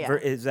shows. Yeah.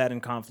 Is that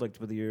in conflict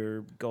with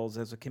your goals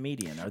as a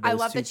comedian? Are those I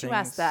love two that you things?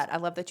 asked that. I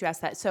love that you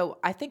asked that. So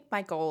I think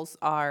my goals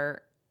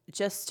are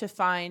just to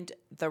find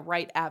the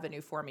right avenue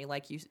for me,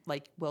 like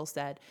Will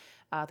said.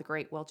 The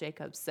great Will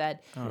Jacobs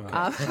said. All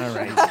right. You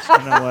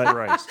know what?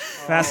 Right.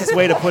 Fastest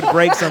way to put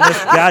brakes on this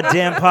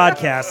goddamn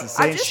podcast is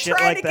saying I'm just shit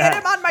trying like to that.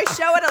 get him on my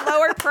show at a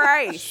lower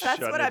price. That's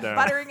Shutting what it I'm down.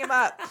 buttering him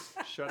up.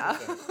 Shut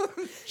it down.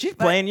 She's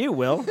playing you,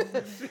 Will.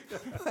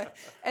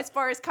 As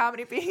far as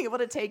comedy being able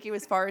to take you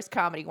as far as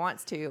comedy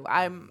wants to,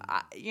 I'd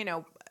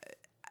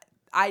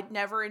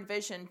never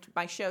envisioned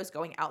my shows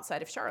going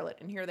outside of Charlotte,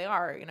 and here they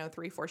are.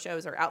 3-4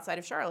 shows are outside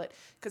of Charlotte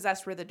because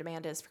that's where the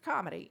demand is for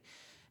comedy.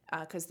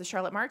 Because the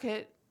Charlotte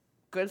market,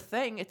 good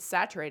thing, it's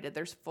saturated.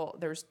 There's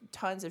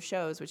tons of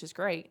shows, which is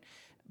great,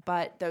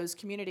 but those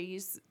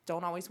communities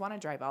don't always want to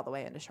drive all the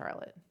way into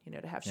Charlotte,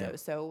 to have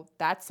shows. So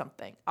that's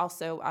something.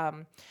 Also,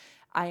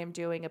 I am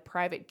doing a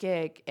private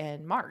gig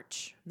in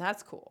March, and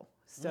that's cool.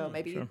 So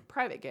maybe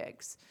private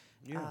gigs.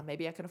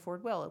 Maybe I can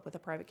afford Will with a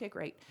private gig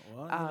rate.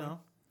 Well,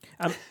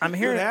 I'm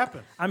hearing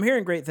happen. I'm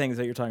hearing great things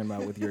that you're talking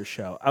about with your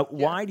show.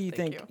 Why do you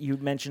think you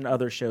mentioned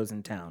other shows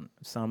in town?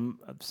 Some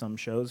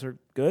shows are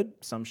good.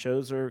 Some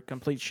shows are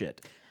complete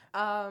shit.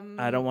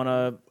 I don't want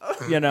to,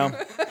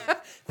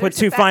 put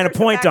too fine a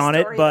point on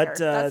it, but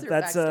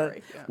that's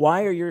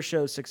why are your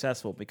shows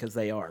successful? Because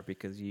they are.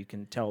 Because you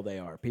can tell they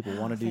are. People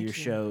want to do your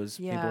shows.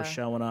 Yeah. People are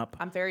showing up.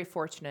 I'm very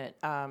fortunate.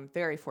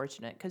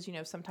 Because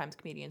sometimes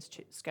comedians'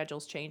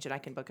 schedules change, and I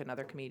can book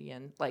another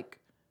comedian.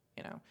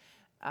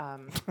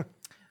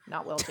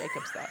 Not Will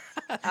Jacobs though.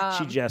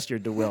 She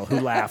gestured to Will,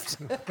 who laughed.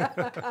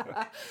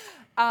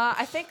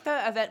 I think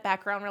the event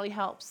background really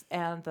helps,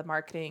 and the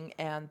marketing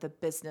and the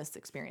business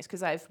experience.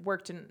 Because I've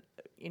worked in,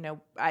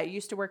 I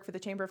used to work for the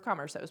Chamber of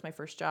Commerce. That was my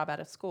first job out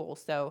of school.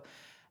 So,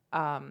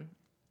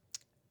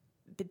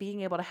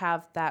 being able to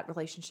have that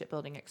relationship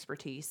building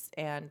expertise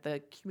and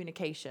the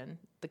communication,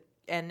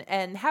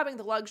 and having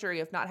the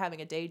luxury of not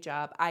having a day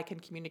job, I can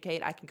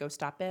communicate. I can go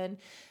stop in.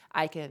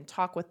 I can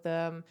talk with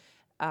them.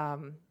 I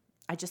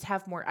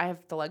have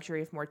the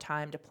luxury of more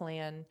time to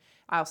plan.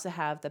 I also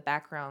have the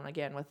background,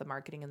 again, with the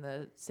marketing and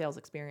the sales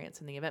experience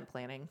and the event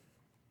planning.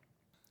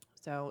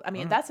 So,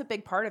 that's a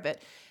big part of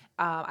it.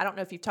 I don't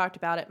know if you've talked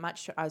about it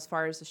much as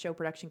far as the show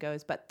production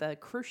goes, but the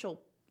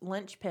crucial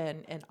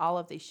linchpin in all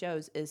of these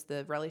shows is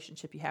the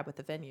relationship you have with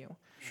the venue.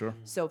 Sure.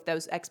 So if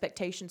those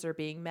expectations are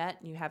being met,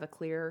 and they have a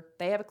clear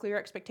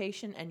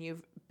expectation, and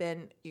you've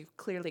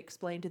clearly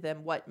explained to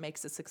them what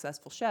makes a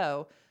successful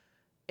show,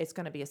 it's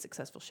going to be a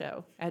successful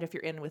show. And if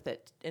you're in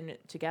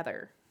it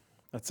together.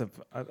 That's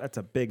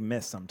a big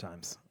miss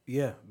sometimes.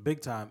 Yeah,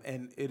 big time.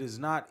 And it is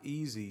not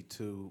easy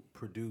to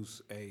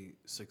produce a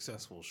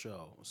successful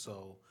show.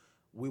 So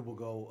we will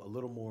go a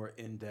little more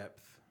in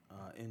depth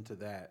into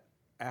that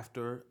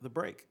after the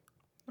break.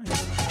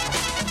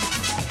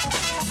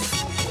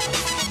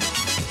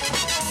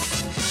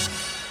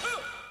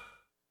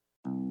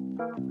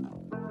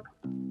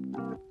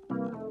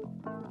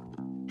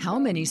 How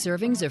many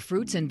servings of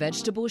fruits and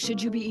vegetables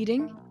should you be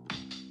eating?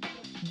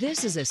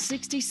 This is a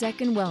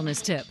 60-second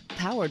wellness tip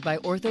powered by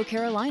Ortho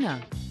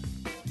Carolina.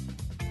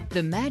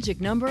 The magic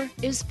number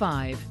is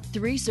 5.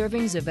 3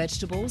 servings of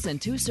vegetables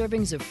and 2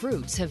 servings of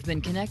fruits have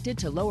been connected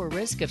to lower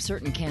risk of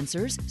certain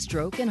cancers,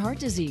 stroke, and heart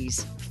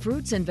disease.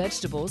 Fruits and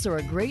vegetables are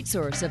a great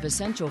source of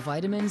essential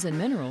vitamins and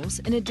minerals,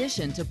 in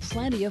addition to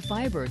plenty of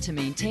fiber to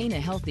maintain a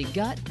healthy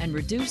gut and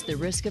reduce the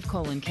risk of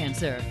colon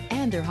cancer.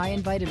 And they're high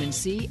in vitamin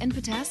C and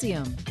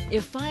potassium.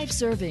 If 5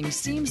 servings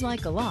seems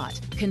like a lot,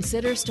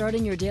 consider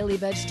starting your daily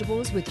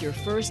vegetables with your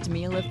first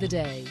meal of the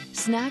day.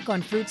 Snack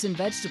on fruits and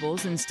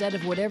vegetables instead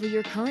of whatever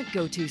your current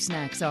go-to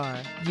snacks are.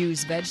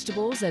 Use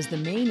vegetables as the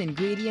main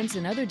ingredients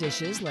in other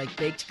dishes like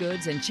baked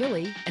goods and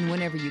chili, and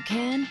whenever you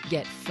can,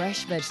 get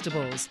fresh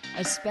vegetables,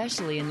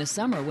 especially in the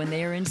summer when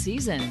they are in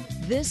season.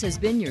 This has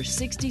been your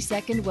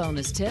 60-second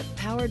wellness tip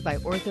powered by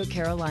Ortho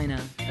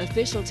Carolina,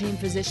 official team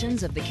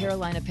physicians of the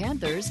Carolina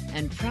Panthers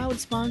and proud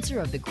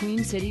sponsor of the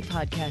Queen City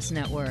Podcast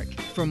Network.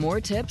 For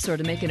more tips or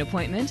to make an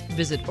appointment,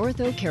 visit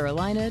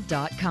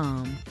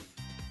orthocarolina.com.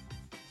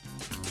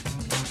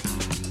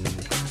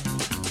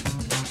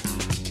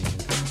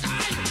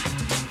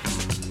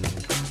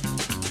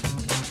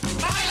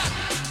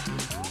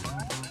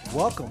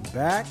 Welcome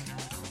back.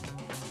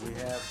 We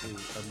have the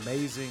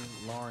amazing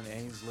Lauren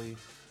Ansley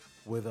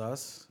with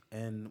us,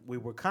 and we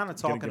were kind of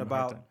talking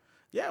about,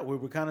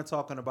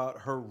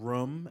 her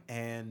room,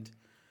 and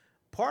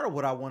part of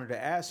what I wanted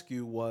to ask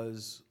you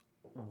was,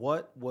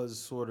 what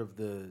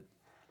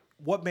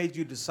made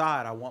you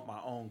decide I want my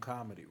own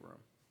comedy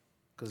room?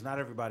 Because not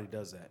everybody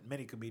does that.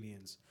 Many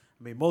comedians,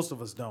 most of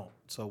us don't.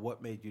 So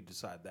what made you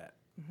decide that?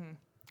 Mm-hmm.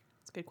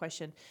 That's a good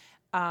question.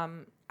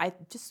 I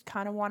just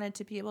kind of wanted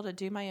to be able to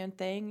do my own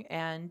thing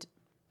and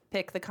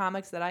pick the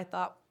comics that I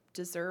thought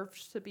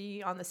deserved to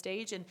be on the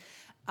stage. And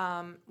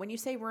when you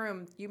say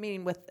room, you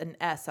mean with an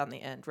S on the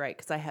end, right?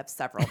 Because I have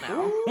several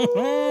now.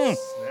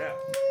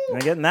 I'm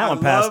getting that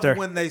one, Pastor. I love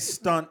when they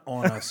stunt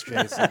on us,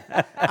 Jason.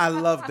 I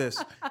love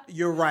this.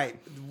 You're right.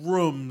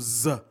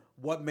 Rooms.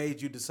 What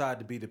made you decide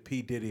to be the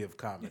P. Diddy of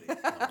comedy?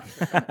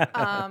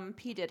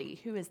 P.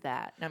 Diddy. Who is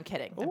that? No, I'm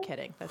kidding. I'm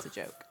kidding. That's a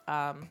joke.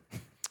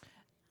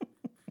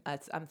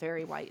 I'm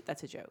very white.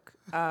 That's a joke.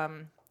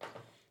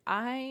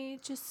 I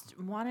just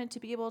wanted to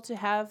be able to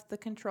have the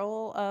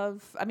control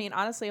of,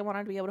 honestly, I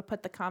wanted to be able to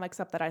put the comics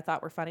up that I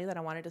thought were funny that I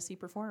wanted to see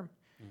perform.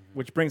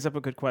 Which brings up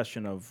a good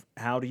question of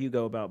how do you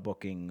go about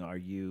booking? Are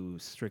you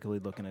strictly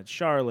looking at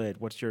Charlotte?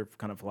 What's your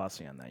kind of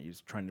philosophy on that? You're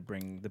just trying to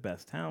bring the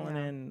best talent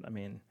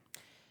in?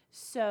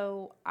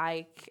 So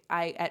I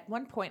at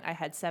one point I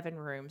had 7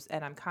 rooms,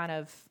 and I'm kind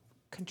of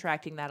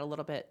contracting that a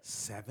little bit.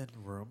 7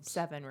 rooms?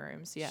 7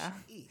 rooms, yeah.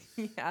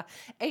 Yeah.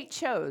 8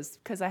 shows,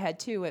 because I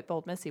had 2 at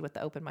Bold Missy with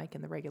the open mic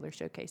and the regular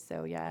showcase.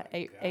 So, yeah,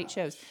 8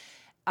 shows.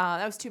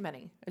 That was too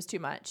many. It was too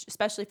much,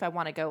 especially if I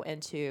want to go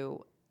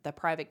into the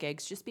private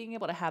gigs. Just being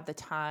able to have the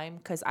time,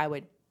 because I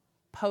would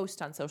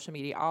post on social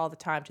media all the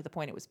time to the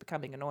point it was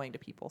becoming annoying to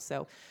people.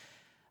 So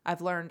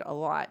I've learned a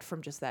lot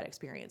from just that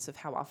experience of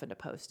how often to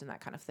post and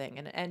that kind of thing.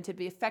 And to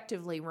be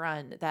effectively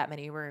run that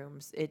many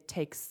rooms, it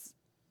takes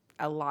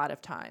a lot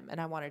of time, and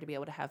I wanted to be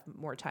able to have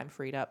more time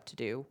freed up to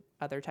do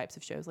other types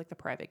of shows like the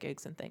private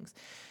gigs and things.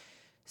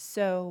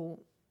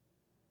 So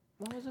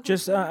what was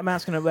it? I'm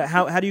asking about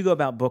how do you go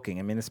about booking?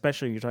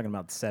 Especially you're talking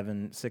about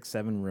 7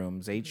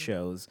 rooms, 8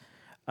 shows.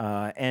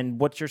 And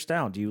what's your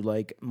style? Do you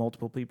like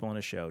multiple people in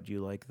a show? Do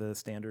you like the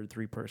standard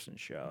 3-person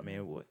show?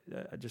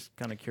 I'm just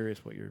kind of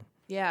curious what you're...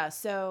 Yeah,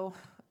 so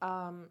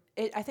I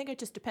think it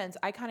just depends.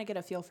 I kind of get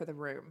a feel for the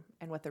room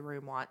and what the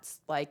room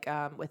wants. Like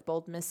with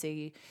Bold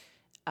Missy,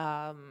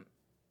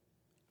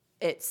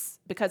 it's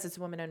because it's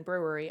a women-owned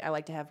brewery. I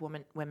like to have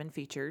women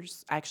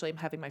features. Actually, I'm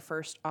having my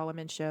first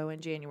all-women show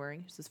in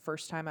January. This is the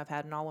first time I've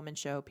had an all-women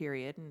show,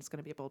 period, and it's going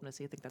to be a Bold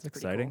Missy. I think that's pretty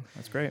exciting. Cool.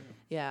 That's great.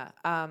 Yeah,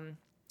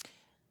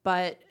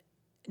 but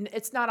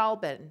it's not all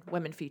been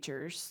women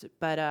features.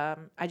 But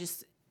I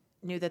just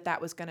knew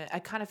that was I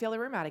kind of feel the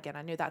room out again.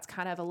 I knew that's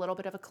kind of a little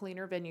bit of a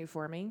cleaner venue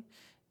for me.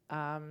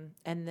 And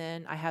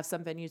then I have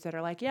some venues that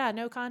are like, yeah,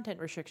 no content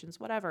restrictions,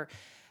 whatever.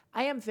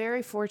 I am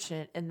very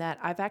fortunate in that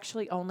I've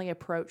actually only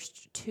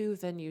approached 2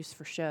 venues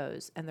for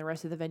shows, and the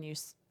rest of the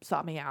venues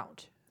sought me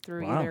out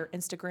through either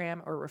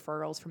Instagram or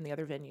referrals from the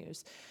other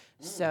venues.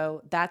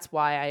 So that's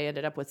why I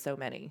ended up with so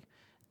many.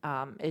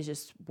 Is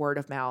just word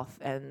of mouth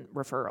and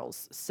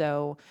referrals.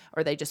 So,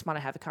 or they just want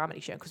to have a comedy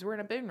show because we're in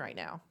a boom right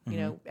now. Mm-hmm. You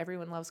know,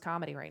 everyone loves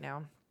comedy right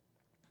now.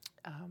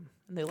 And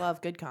they love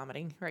good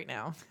comedy right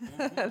now.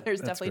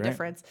 There's definitely a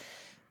difference.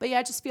 But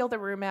yeah, just feel the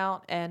room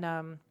out. And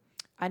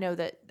I know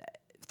that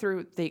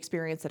through the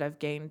experience that I've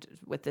gained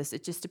with this,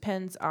 it just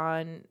depends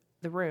on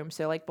the room.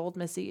 So like Bold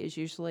Missy is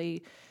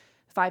usually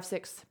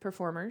 5-6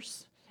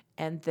 performers.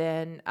 And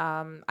then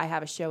I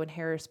have a show in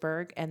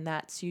Harrisburg, and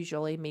that's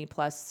usually me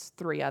plus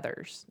 3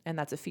 others. And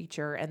that's a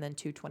feature and then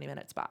 2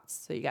 20-minute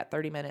spots. So you got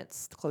 30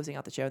 minutes closing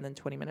out the show and then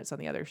 20 minutes on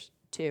the others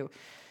too.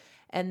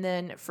 And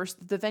then for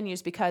the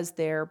venues, because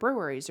they're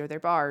breweries or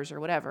they're bars or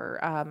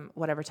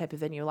whatever type of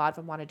venue, a lot of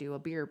them want to do a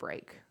beer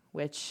break,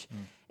 which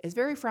is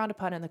very frowned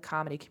upon in the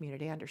comedy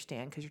community, I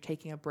understand, because you're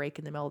taking a break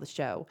in the middle of the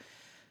show.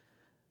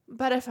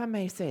 But if I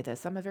may say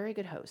this, I'm a very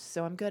good host,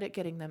 so I'm good at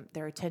getting them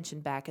their attention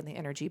back and the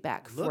energy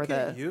back for Look the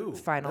at you.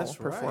 final That's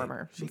right.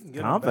 performer. She can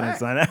get 'em Confidence,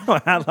 back.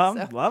 I know.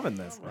 I'm loving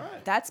this.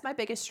 That's my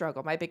biggest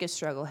struggle. My biggest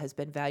struggle has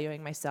been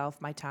valuing myself,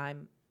 my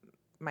time,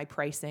 my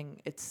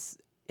pricing. It's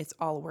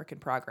all a work in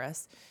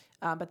progress.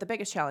 But the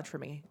biggest challenge for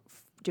me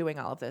doing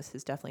all of this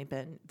has definitely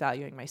been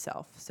valuing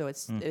myself. So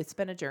it's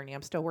been a journey.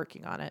 I'm still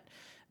working on it.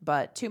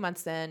 But 2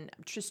 months in,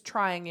 I'm just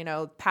trying,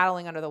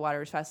 paddling under the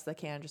water as fast as I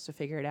can just to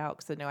figure it out,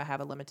 because I know I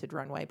have a limited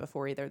runway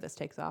before either this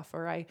takes off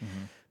or I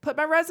put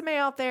my resume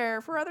out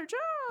there for other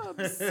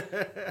jobs.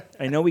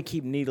 I know we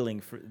keep needling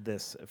for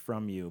this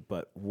from you,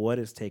 but what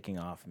does taking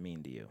off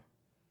mean to you?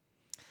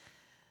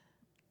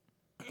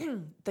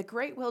 The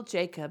great Will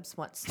Jacobs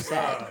once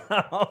said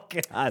Oh,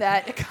 God.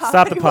 that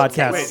Stop the comedy will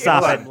podcast. take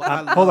Stop you-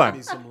 it. Hold on.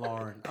 Me some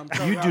Lauren.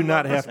 You do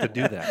not have to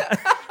do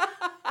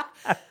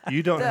that.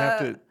 You don't have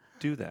to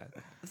do that.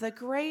 The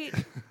great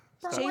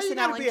Why Jason you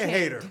gotta Allen be a King.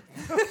 hater?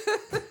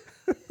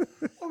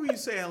 What were you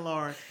saying,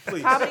 Lauren?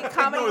 Please. Comedy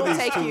Ignore will these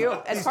take two- you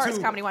as these far as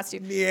two comedy wants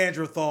to.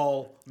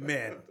 Neanderthal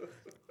men.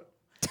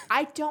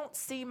 I don't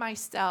see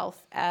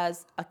myself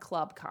as a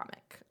club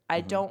comic.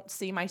 I don't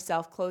see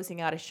myself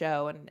closing out a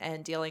show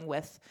and dealing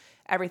with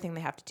everything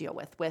they have to deal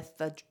with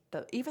the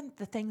even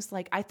the things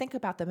like, I think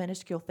about the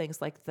minuscule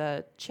things like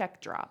the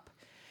check drop.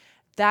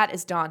 That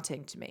is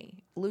daunting to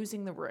me,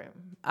 losing the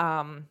room.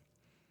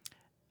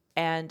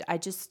 And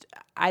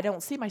I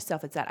don't see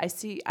myself as that.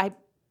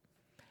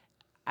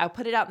 I'll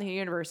put it out in the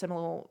universe. I'm a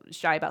little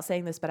shy about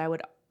saying this, but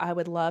I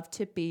would love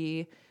to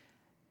be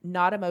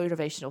not a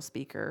motivational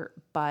speaker,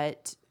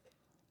 but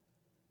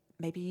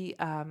maybe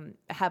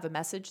have a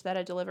message that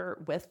I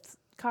deliver with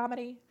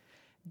comedy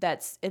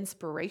that's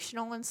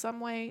inspirational in some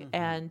way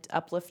and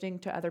uplifting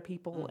to other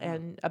people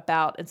and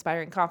about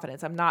inspiring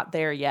confidence. I'm not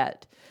there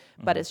yet,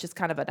 but it's just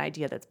kind of an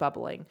idea that's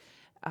bubbling.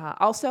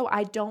 Also,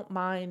 I don't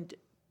mind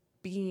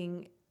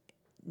being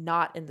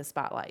not in the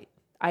spotlight.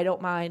 I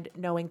don't mind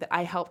knowing that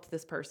I helped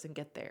this person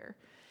get there.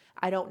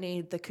 I don't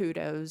need the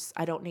kudos.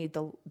 I don't need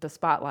the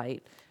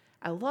spotlight.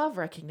 I love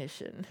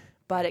recognition,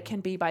 but it can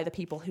be by the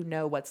people who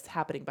know what's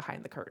happening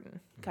behind the curtain,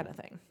 kind of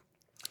thing.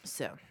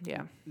 So,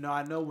 yeah. Now,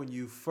 I know when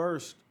you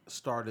first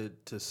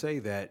started to say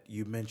that,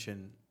 you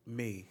mentioned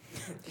me.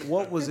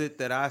 What was it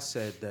that I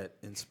said that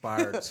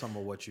inspired some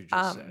of what you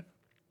just said?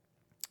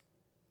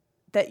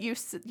 That you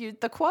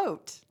the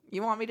quote.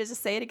 You want me to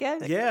just say it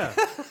again? Yeah.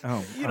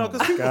 Oh,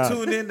 Because people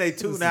tune in, they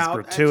tune is out.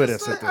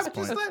 gratuitous at this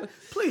point.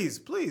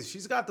 Please,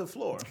 she's got the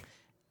floor.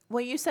 Well,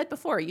 you said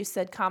before,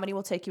 comedy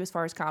will take you as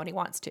far as comedy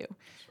wants to.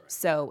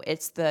 So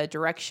it's the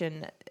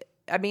direction.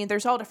 I mean,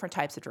 there's all different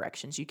types of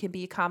directions. You can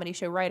be a comedy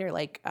show writer,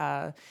 like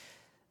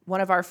one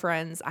of our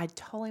friends. I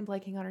totally am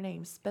blanking on her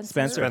name.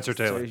 Spencer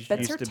Taylor.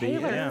 Spencer Used to be,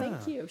 Taylor. yeah.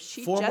 Thank you.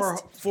 She Former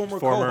the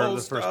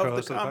co-host first of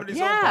co-host the of the Comedy podcast.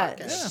 Zone Yeah.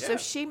 podcast. So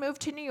she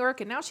moved to New York,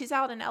 and now she's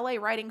out in LA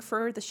writing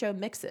for the show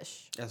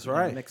Mixish. That's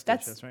right. Mixed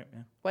That's- dish, that's right.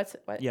 Yeah.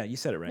 What? Yeah, you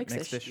said it right. Mixed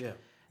Mixed dish. dish. Yeah.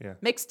 Yeah.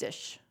 Mixed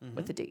dish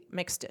with a D.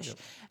 Mixed dish.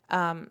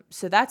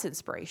 So that's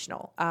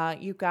inspirational.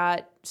 You've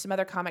got some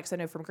other comics I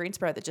know from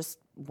Greensboro that just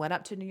went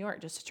up to New York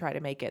just to try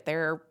to make it.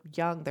 They're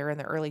young. They're in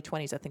their early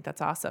 20s. I think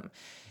that's awesome.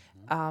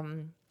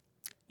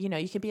 You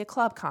can be a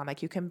club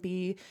comic. You can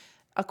be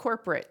a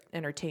corporate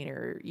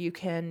entertainer. You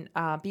can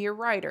be a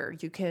writer.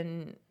 You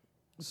can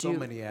So do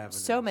many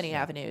avenues. So many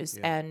Yeah. avenues.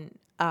 Yeah. And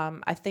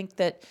I think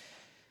that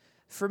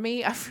for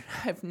me,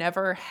 I've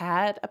never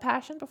had a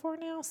passion before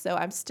now. So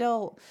I'm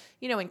still,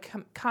 in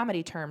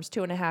comedy terms,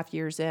 2.5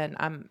 years in,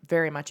 I'm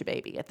very much a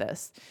baby at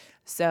this.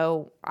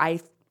 So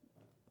I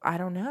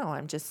don't know.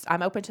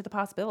 I'm open to the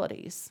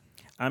possibilities.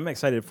 I'm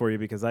excited for you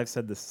because I've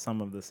said some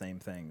of the same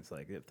things.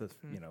 Like, if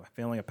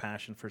feeling a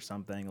passion for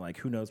something, like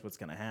who knows what's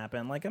going to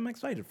happen. Like, I'm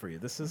excited for you.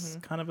 This is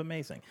kind of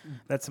amazing.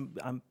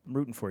 I'm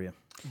rooting for you.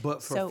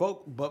 But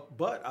for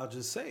but I'll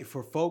just say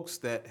for folks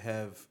that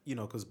have,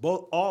 because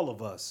all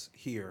of us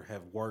here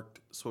have worked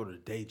sort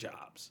of day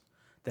jobs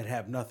that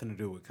have nothing to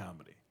do with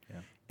comedy.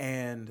 Yeah.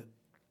 And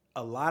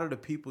a lot of the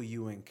people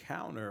you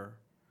encounter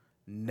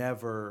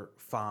never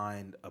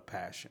find a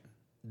passion.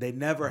 They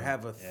never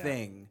have a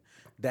thing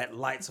that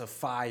lights a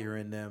fire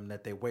in them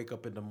that they wake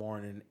up in the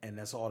morning and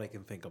that's all they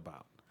can think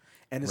about.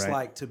 And it's Right.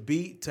 like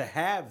to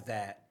have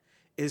that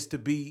is to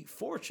be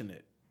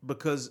fortunate,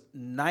 because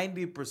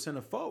 90%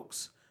 of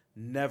folks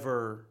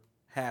never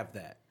have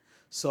that.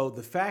 So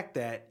the fact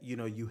that,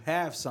 you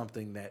have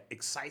something that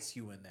excites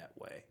you in that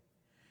way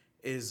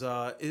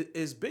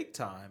is big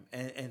time.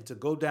 And to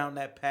go down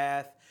that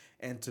path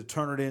and to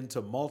turn it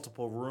into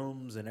multiple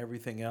rooms and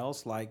everything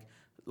else, like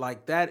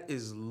that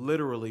is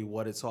literally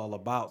what it's all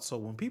about. So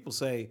when people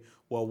say,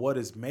 well, what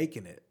is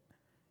making it?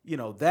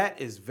 That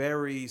is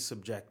very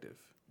subjective.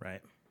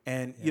 Right.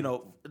 And,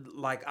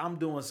 like I'm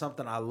doing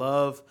something I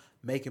love,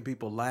 making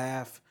people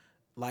laugh.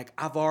 Like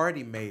I've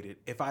already made it.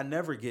 If I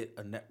never get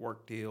a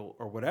network deal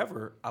or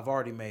whatever, I've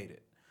already made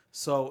it.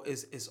 So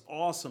it's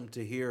awesome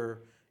to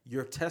hear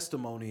your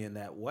testimony in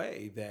that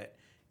way, that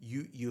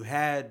you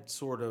had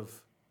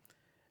something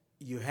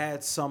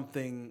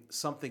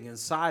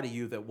inside of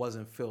you that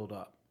wasn't filled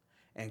up.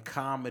 and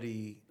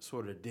comedy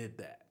sort of did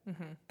that.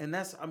 And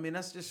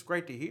that's just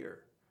great to hear.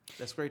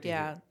 That's great to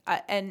hear.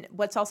 And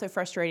what's also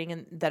frustrating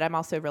and that I'm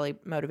also really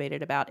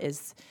motivated about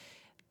is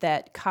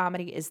that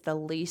comedy is the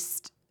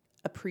least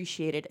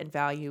appreciated and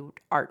valued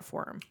art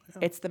form.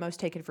 It's the most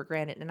taken for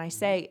granted. And I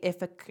say,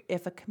 if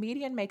a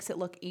comedian makes it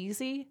look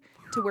easy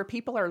to where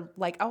people are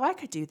like, oh, I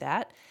could do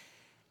that,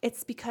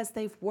 it's because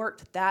they've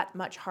worked that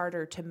much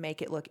harder to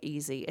make it look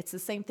easy. It's the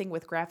same thing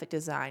with graphic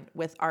design,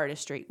 with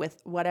artistry, with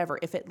whatever.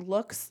 If it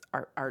looks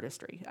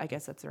artistry, I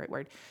guess that's the right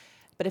word.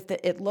 But if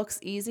it looks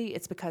easy,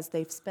 it's because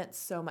they've spent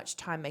so much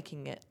time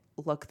making it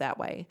look that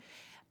way.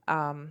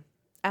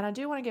 And I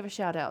do want to give a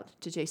shout out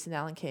to Jason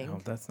Allen King.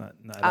 No, that's not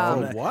at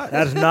all. What?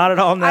 That is not at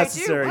all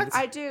necessary.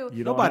 I do.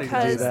 You don't Nobody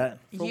have to do that.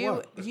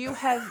 You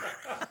have.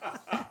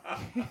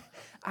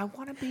 I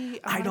want to be.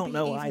 I don't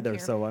know even either, here.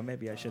 so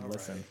maybe I should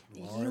listen.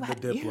 Lauren the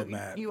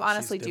diplomat. You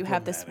honestly She's do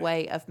have this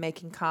diplomatic. way of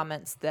making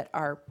comments that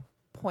are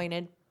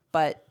pointed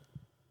but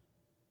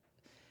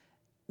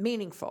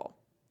meaningful,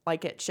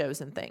 like it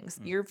shows in things.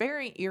 You're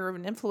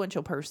an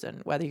influential person,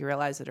 whether you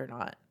realize it or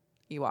not.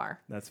 You are.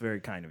 That's very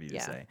kind of you to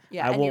say.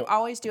 Yeah, I and you won't-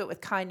 always do it with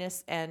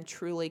kindness and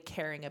truly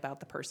caring about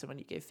the person when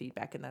you give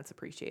feedback, and that's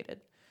appreciated.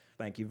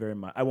 Thank you very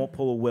much. I won't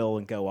pull a Will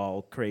and go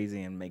all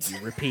crazy and make you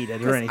repeat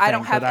it or anything. I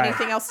don't have but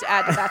anything else to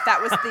add to that.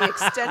 That was the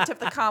extent of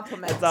the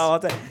compliment. That's all I'll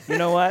tell you. You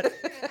know what?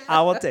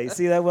 I will tell you.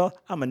 See that, Will?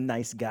 I'm a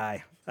nice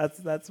guy.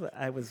 That's what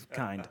I was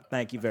kind.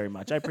 Thank you very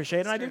much. I appreciate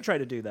it. And I do try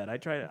to do that.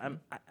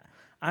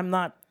 I'm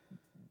not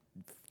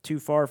too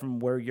far from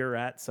where you're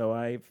at,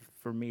 so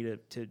for me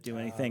to do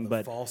anything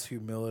but false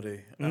humility.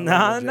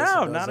 no,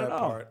 not at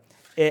all.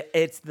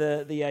 It's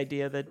the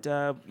idea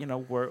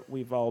that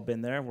we've all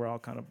been there. We're all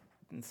kind of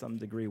in some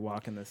degree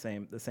walking the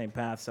same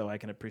path. So I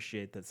can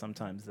appreciate that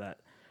sometimes that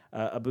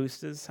a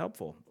boost is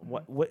helpful.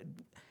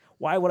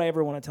 Why would I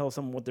ever want to tell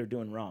someone what they're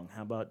doing wrong?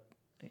 How about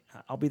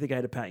I'll be the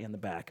guy to pat you on the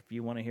back if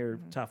you want to hear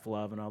tough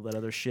love and all that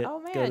other shit. Oh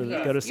man,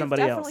 go to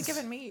somebody you've else. definitely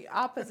given me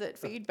opposite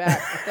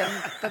feedback than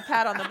the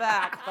pat on the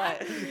back, but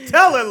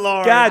Tell it,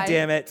 Lauren. God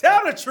damn it!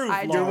 Tell the truth,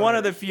 I- You're Lauren. one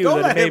of the few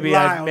Don't that let him maybe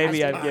lie on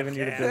this I've given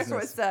you the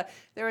podcast.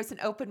 there was an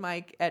open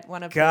mic at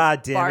one of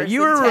God the damn it. bars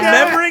You in were town.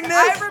 remembering this?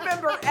 I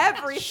remember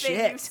everything you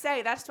Shit.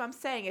 say. That's what I'm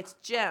saying. It's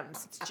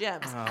gems. It's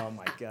gems. Oh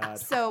my God!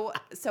 So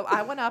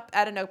I went up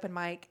at an open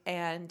mic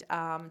and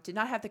did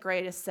not have the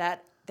greatest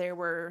set. There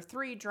were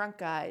 3 drunk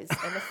guys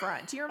in the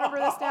front. Do you remember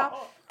this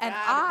now? And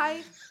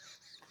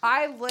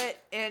I lit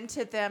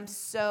into them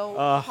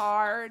so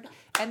hard,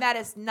 and that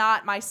is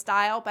not my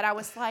style. But I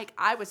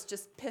was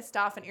just pissed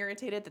off and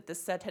irritated that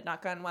this set had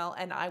not gone well.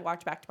 And I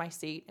walked back to my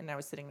seat, and I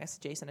was sitting next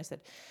to Jason. I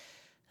said,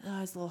 "Oh,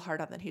 I was a little hard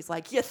on that." He's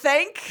like, "You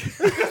think?"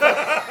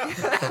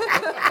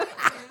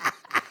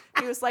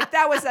 He was like,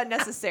 "That was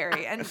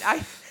unnecessary," and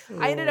I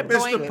ended up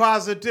going. Mr.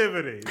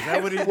 Positivity. Is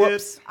that what he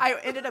did? I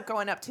ended up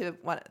going up to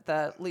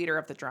the leader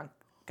of the drunk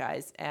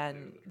guys,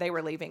 and they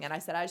were leaving, and I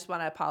said, "I just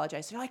want to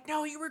apologize." They're like,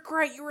 "No, you were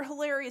great. You were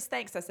hilarious.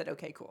 Thanks." I said,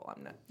 "Okay, cool.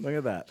 I'm not." Look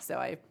at that. So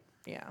I,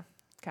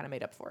 kind of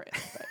made up for it.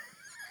 But.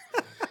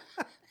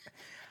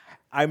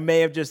 I may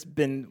have just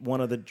been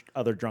one of the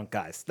other drunk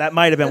guys. That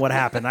might have been what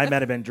happened. I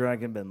might have been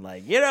drunk and been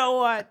like, you know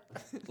what?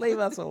 Leave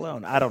us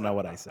alone. I don't know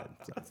what I said.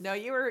 So. No,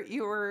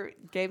 you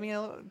gave me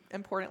an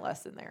important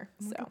lesson there.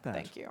 So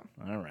thank you.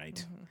 All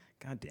right.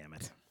 God damn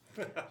it.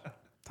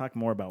 Talk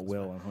more about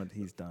Will and what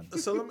he's done.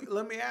 So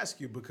let me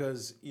ask you,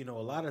 because a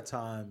lot of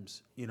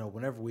times,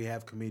 whenever we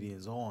have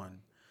comedians on,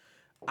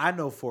 I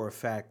know for a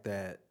fact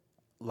that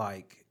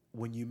like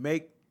when you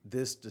make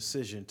this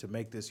decision to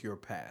make this your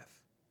path,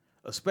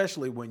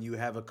 especially when you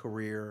have a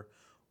career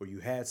or you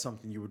had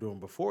something you were doing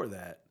before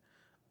that,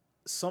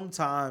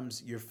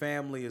 sometimes your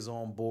family is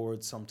on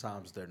board,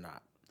 sometimes they're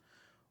not.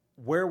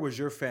 Where was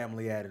your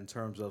family at in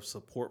terms of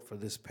support for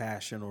this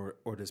passion or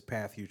this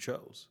path you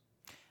chose?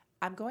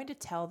 I'm going to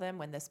tell them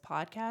when this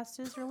podcast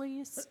is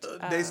released.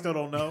 They still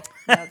don't know?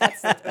 No,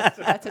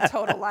 that's a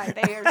total lie.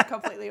 They are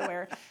completely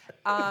aware.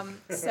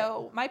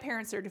 So my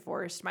parents are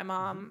divorced. My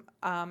mom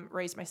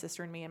raised my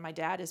sister and me, and my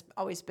dad has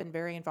always been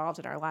very involved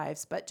in our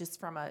lives, but just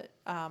from a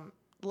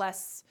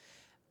less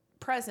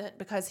present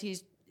because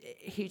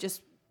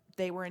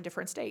they were in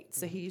different states,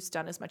 so he's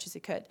done as much as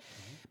he could.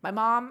 My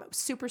mom,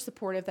 super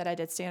supportive that I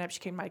did stand-up. She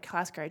came to my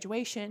class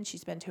graduation.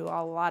 She's been to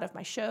a lot of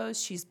my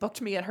shows. She's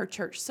booked me at her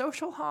church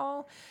social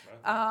hall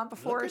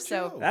before.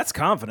 So That's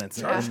confidence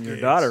in Church your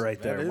kids. daughter right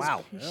That there. is-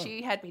 Wow.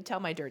 she had me tell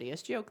my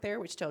dirtiest joke there,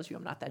 which tells you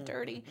I'm not that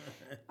dirty.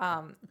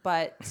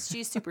 But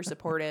she's super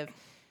supportive.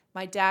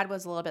 My dad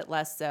was a little bit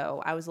less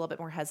so. I was a little bit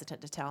more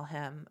hesitant to tell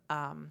him.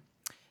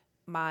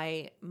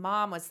 My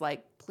mom was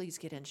like, please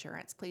get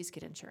insurance, please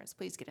get insurance,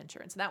 please get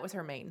insurance. And that was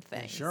her main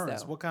thing.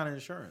 Insurance? So, What kind of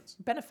insurance?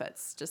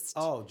 benefits, just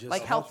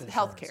Like health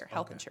insurance. care,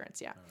 health Okay.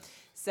 insurance, yeah. Right.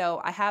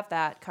 So I have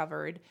that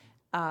covered.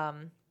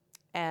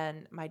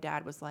 And my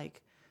dad was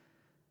like,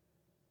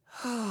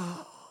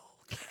 oh,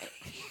 okay.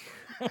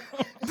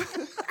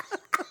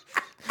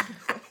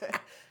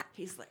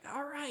 He's like,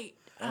 all right.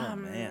 Oh,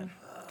 man.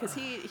 Because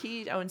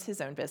he owns his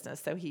own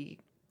business, so he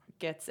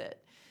gets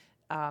it.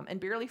 And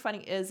Barely Funny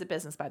is a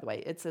business, by the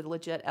way. It's a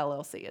legit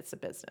LLC. It's a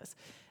business.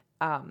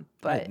 I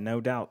But had no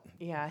doubt.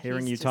 yeah,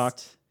 Hearing he's you talk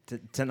just-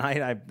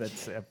 tonight,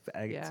 that's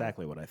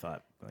exactly what I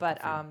thought. But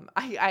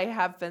I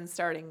have been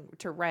starting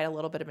to write a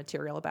little bit of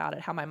material about it,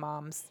 how my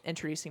mom's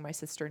introducing my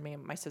sister and me.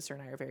 My sister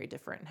and I are very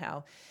different, and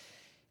how,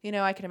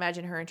 I can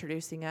imagine her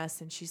introducing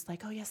us, and she's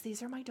like, oh, yes,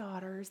 these are my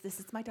daughters. This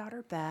is my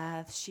daughter,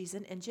 Beth. She's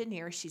an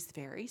engineer. She's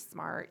very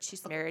smart.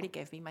 She's married to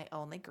give me my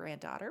only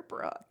granddaughter,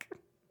 Brooke.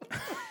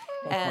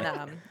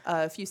 And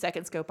a few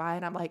seconds go by,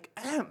 and I'm like,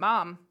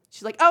 Mom.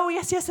 She's like, oh,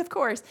 yes, of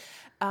course.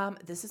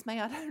 This is my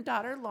other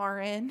daughter,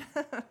 Lauren.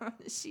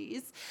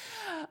 She's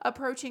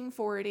approaching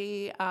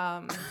 40.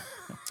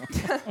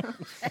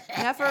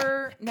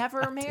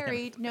 Never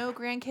married. No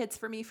grandkids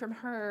for me from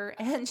her.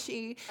 And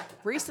she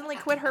recently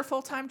quit her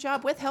full-time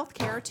job with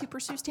healthcare to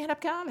pursue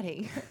stand-up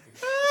comedy.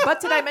 But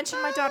did I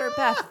mention my daughter,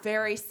 Beth?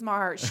 Very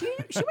smart. She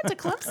went to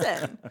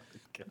Clemson.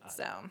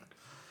 So...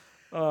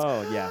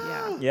 Oh,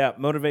 yeah.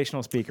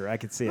 Motivational speaker. I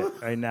could see it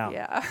right now.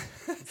 Yeah.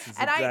 And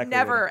exactly I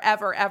never,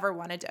 ever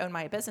wanted to own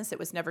my business. It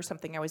was never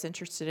something I was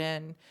interested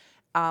in.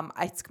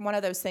 It's one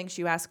of those things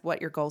you ask what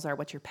your goals are,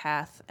 what's your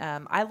path.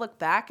 I look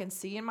back and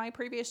see in my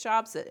previous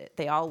jobs that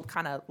they all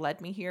kind of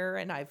led me here,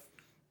 and I've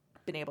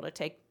been able to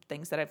take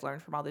things that I've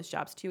learned from all those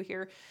jobs to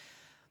here.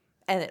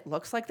 And it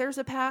looks like there's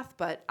a path,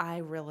 but I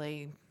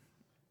really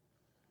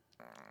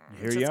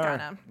Here you are.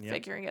 kind of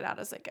figuring it out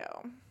as I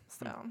go.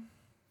 So...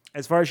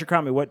 As far as your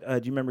comedy, what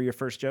do you remember your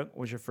first joke? What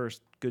was your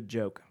first good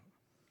joke?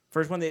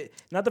 First one that,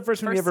 not the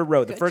first one you ever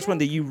wrote, the first one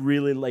that you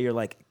really, you're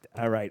like,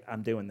 all right,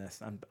 I'm doing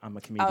this. I'm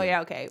a comedian. Oh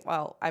yeah, okay.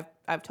 Well,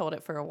 I've told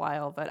it for a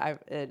while, but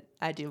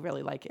I do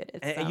really like it.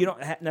 It's, and you don't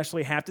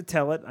necessarily have to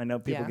tell it. I know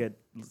people get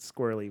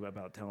squirrely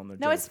about telling their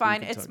jokes. No, it's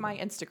fine. It's my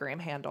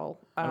Instagram handle.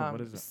 What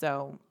is it?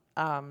 So,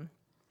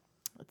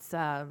 it's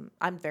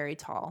I'm very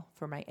tall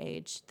for my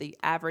age. The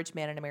average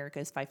man in America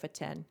is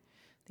 5'10".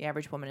 The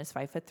average woman is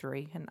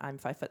 5'3", and I'm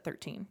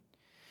 5'13".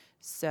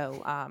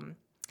 So, and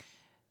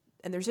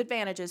there's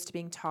advantages to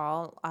being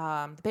tall.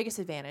 The biggest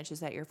advantage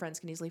is that your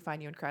friends can easily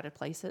find you in crowded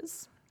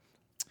places.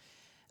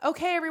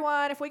 Okay,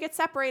 everyone, if we get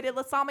separated,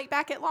 let's all meet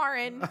back at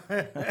Lauren.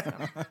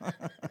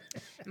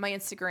 My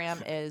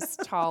Instagram is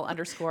tall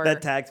 _.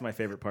 That tag's my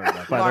favorite part of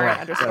that. By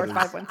Lauren the way,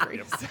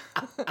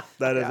 _513.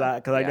 That is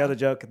because I know the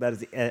joke. That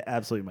is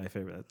absolutely my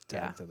favorite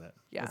tag to that.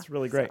 Yeah. It's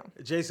really great.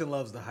 So. Jason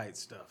loves the height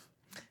stuff.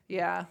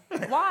 Yeah.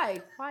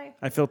 Why?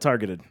 I feel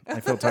targeted.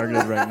 Right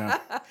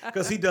now.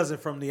 Because he does it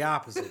from the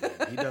opposite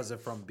end. He does it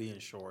from being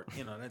short.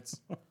 That's,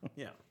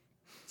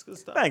 it's good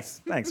stuff.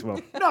 Thanks, Will.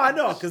 No, I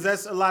know, because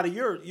that's a lot of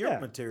your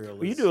material.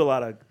 Well, you do a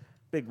lot of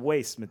big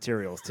waist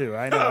materials too.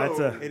 I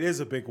know it is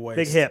a big waist.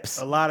 Big hips.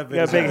 A lot of it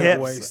You is got big a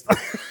hips. waist.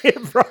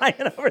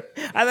 Brian over.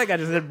 I think I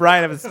just did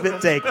Brian have a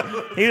spit take.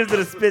 He just did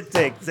a spit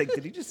take. It's like,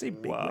 did he just say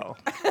big? Wow.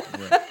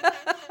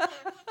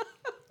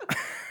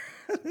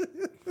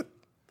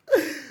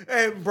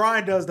 Hey,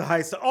 Brian does the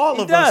height stuff. All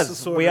He of does. us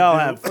sort We of all do.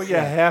 have. Well, you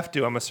have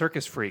to. I'm a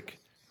circus freak.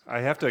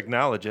 I have to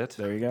acknowledge it.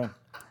 There you go.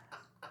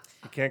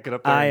 You can't get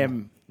up there. I and-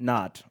 am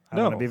not. I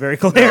No. want to be very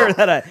clear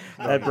that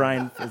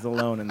Brian is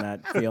alone in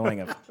that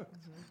feeling of.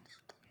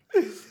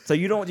 So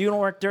you don't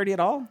work dirty at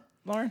all,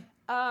 Lauren?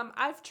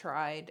 I've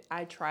tried.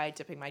 I tried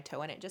dipping my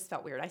toe in it. It just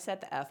felt weird. I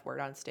said the F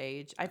word on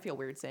stage. I feel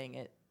weird saying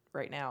it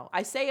right now.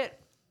 I say it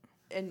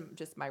in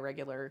just my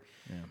regular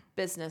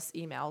business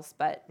emails,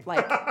 but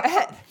like.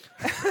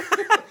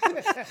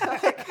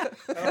 Okay,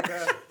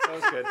 that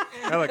was good.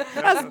 I like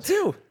That's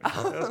two.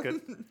 That was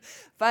good.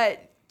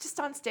 But just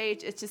on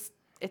stage,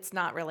 it's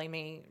not really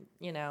me,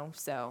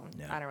 so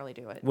I don't really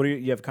do it. What do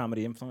you have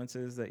comedy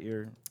influences that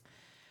you're?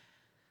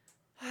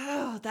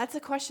 Oh, that's a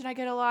question I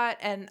get a lot,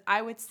 and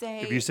I would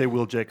say If you say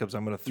Will Jacobs,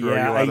 I'm going to throw you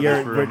out of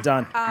this room. we're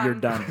done. You're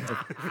done.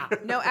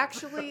 no.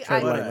 Actually,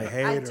 Tread like a I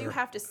hater. do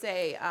have to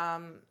say,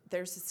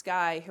 there's this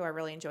guy who I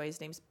really enjoy.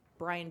 His name's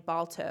Brian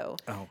Balto.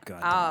 Oh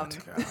God.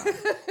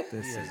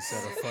 This is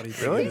said a funny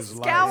thing Really? in his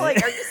life. Scowling?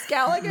 Are you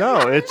scowling? No,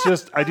 it's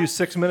just I do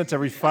 6 minutes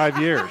every 5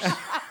 years.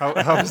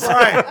 How's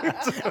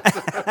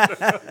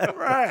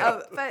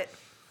Right. But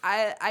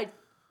I,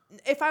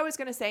 if I was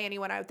going to say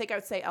anyone, I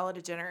would say Ellen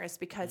DeGeneres,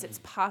 because it's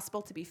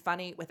possible to be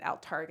funny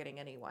without targeting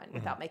anyone,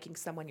 without making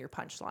someone your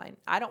punchline.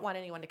 I don't want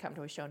anyone to come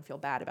to a show and feel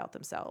bad about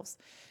themselves.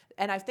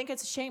 And I think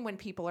it's a shame when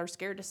people are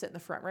scared to sit in the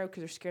front row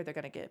because they're scared they're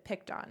going to get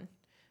picked on.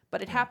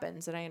 But it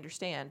happens, and I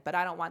understand. But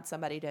I don't want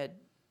somebody to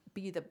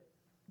be the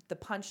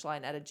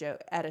punchline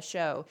at a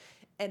show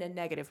in a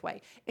negative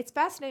way. It's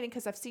fascinating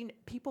because I've seen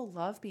people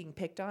love being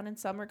picked on in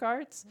some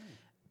regards,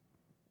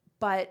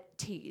 but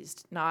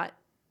teased, not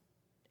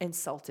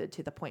insulted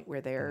to the point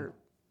where they're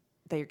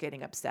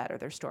getting upset or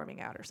they're storming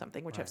out or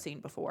something, which I've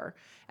seen before.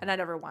 And I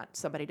never want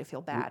somebody to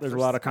feel bad. There's a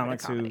for lot of supporting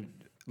comics who comedy.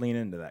 lean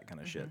into that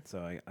kind of shit.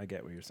 So I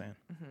get what you're saying.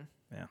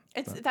 Yeah.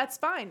 That's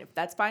fine. If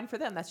that's fine for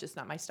them, that's just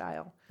not my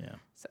style. Yeah.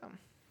 So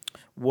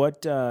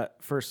What's the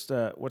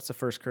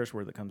first curse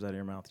word that comes out of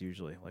your mouth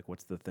usually? Like,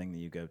 what's the thing that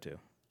you go to?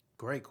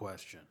 Great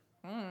question.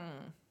 I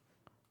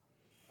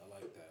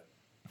like that.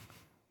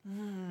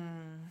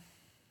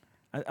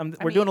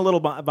 We're doing a little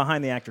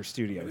behind the actor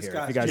studio here.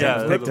 If you guys Yeah,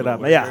 haven't picked it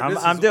up, this yeah, is-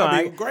 I'm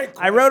doing.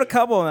 I wrote a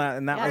couple,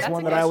 and that was that's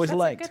one a that I always that's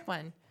liked. a good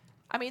one.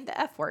 I mean, the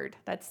F word.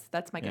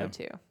 That's my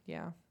go-to.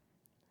 Yeah.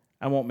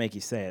 I won't make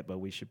you say it, but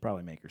we should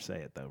probably make her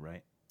say it, though,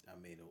 right? I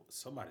mean,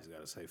 somebody's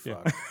got to say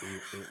fuck.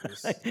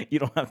 You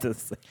don't have to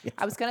say it.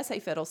 I was gonna say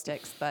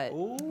fiddlesticks, but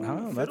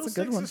Oh, that's a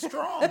good one.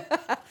 Strong.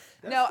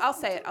 no, I'll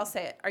say it. I'll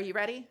say it. Are you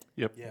ready?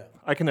 Yep. Yeah.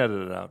 I can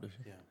edit it out.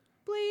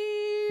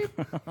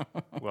 Bleep.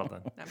 Well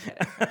done. I'm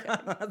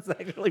kidding. That's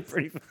actually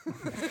pretty.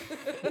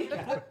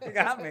 You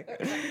got me.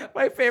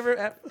 My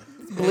favorite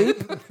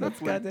bleep. That's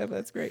goddamn.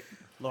 That's great.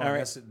 Lauren, All right.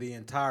 that's the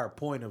entire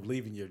point of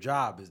leaving your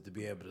job is to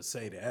be able to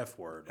say the F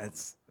word.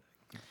 That's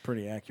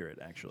pretty accurate,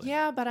 actually.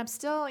 Yeah, but I'm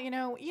still,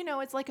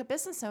 it's like a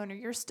business owner.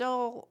 You're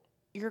still,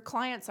 your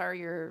clients are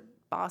your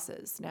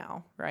bosses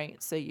now,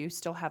 right? So you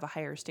still have a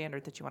higher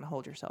standard that you want to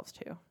hold yourselves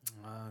to.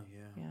 Yeah.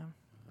 Yeah.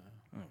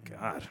 Oh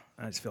God,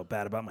 I just feel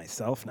bad about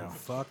myself now.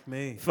 Fuck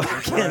me.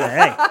 Fucking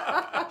hey,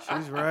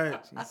 She's right.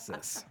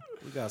 Jesus.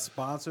 We got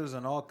sponsors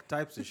and all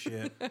types of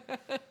shit.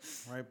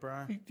 Right,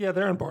 Brian? Yeah,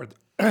 they're on board.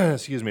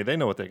 Excuse me. They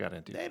know what they got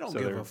into. They don't So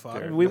give they're- a fuck.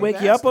 they're- Did we We've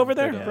wake you up asked them. over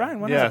there, Yeah. Brian?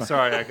 What Yeah, happened?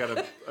 sorry. I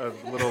got a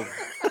little.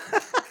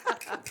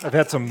 I've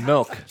had some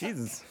milk.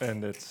 Jesus.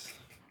 And it's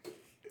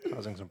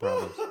causing some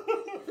problems.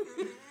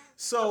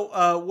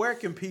 So, where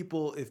can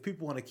people, if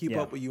people want to keep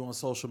Yeah. up with you on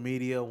social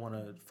media, want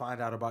to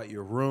find out about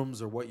your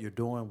rooms or what you're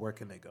doing, where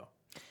can they go?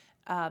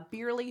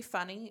 Beerly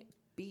Funny,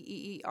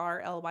 Beerly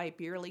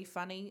Beerly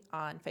Funny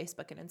on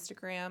Facebook and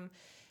Instagram.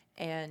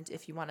 And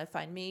if you want to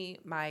find me,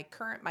 my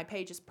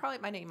page is probably,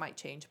 my name might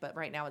change, but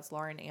right now it's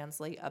Lauren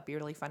Ansley, a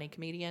Beerly Funny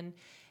comedian.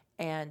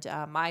 And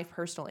my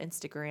personal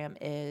Instagram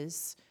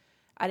is,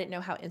 I didn't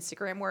know how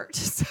Instagram worked,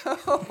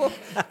 so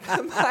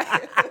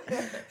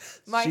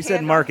my She said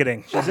handle-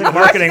 marketing. She said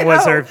marketing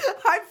was her.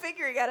 I'm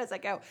figuring out as I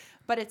go.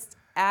 But it's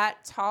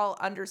at tall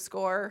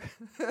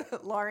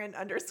 _ Lauren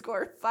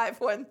 _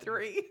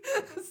 513.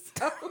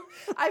 So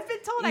I've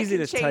been told Easy I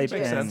can to change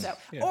type it. in. So,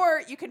 Yeah.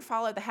 or you can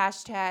follow the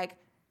hashtag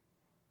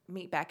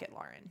meet back at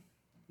Lauren.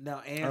 Now,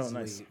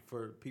 Ansley, nice.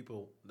 for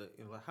people,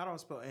 how do I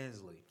spell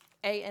Ansley?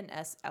 Ansley.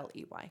 There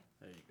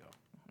you go.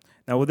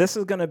 Now, well, this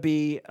is going to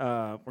be.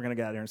 We're going to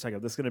get out of here in a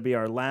second. This is going to be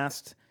our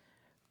last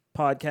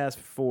podcast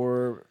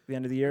for the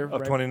end of the year, Of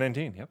right?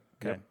 2019, yep.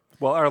 Okay. Yep.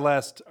 Well, our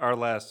last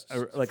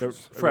like a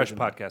fresh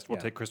original, podcast. We'll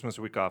yeah. take Christmas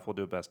week off. We'll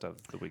do a best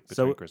of the week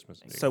between So, Christmas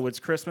and New Year's. so it's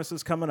Christmas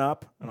is coming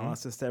up, and I'll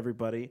ask this to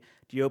everybody: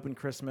 do you open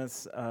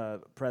Christmas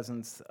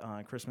presents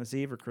on Christmas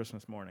Eve or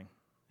Christmas morning?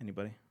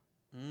 Anybody?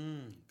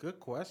 Good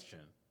question.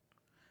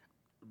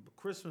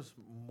 Christmas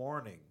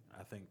morning,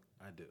 I think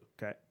I do.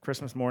 Okay,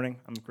 Christmas morning.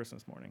 I'm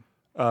Christmas morning.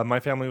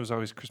 My family was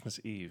always Christmas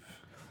Eve.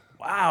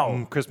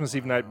 Wow, Christmas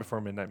Eve night before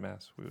midnight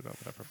mass. We would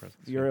open up our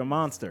presents. you're a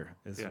monster.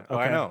 Yeah. Okay. Oh,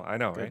 I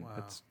know, Good.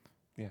 right?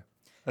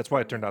 That's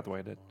why it turned out the way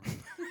it did.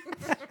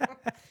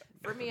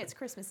 For me, it's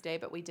Christmas Day,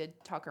 but we did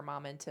talk our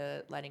mom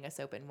into letting us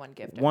open one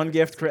gift. on One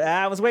Christmas gift. Eve.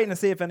 I was waiting to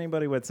see if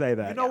anybody would say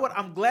that. You know what?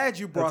 I'm glad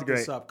you brought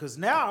this great. up because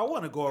now I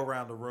want to go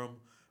around the room.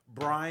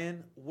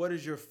 Brian, what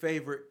is your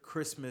favorite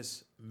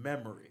Christmas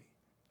memory?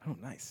 Oh,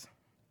 nice.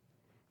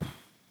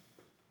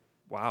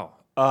 Wow.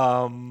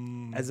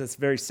 As this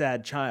very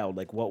sad child,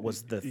 like what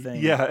was the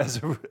thing? Yeah, as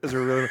a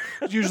really,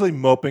 it's usually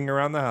moping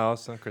around the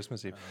house on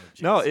Christmas Eve.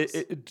 No,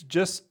 it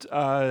just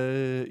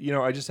I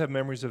just have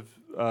memories of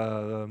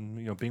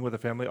being with a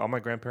family. All my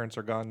grandparents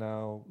are gone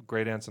now.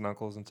 Great aunts and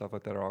uncles and stuff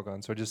like that are all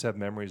gone. So I just have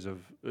memories of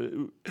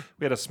we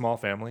had a small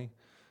family,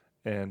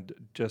 and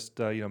just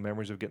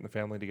memories of getting the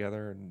family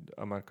together and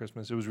on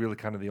Christmas. It was really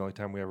kind of the only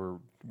time we ever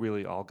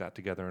really all got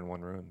together in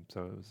one room.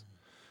 So it was,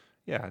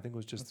 I think it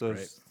was just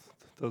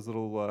those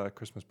little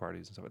Christmas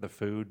parties and stuff. The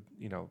food,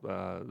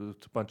 a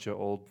bunch of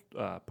old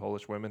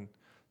Polish women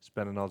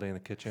spending all day in the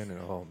kitchen, and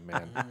oh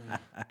man,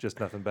 just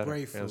nothing better.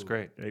 Great Yeah, it was food.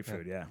 great. Great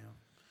food, yeah.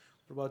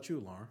 What about you,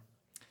 Lauren?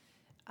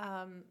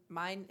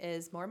 Mine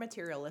is more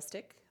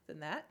materialistic than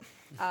that.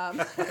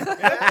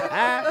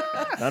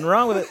 Nothing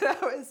wrong with it.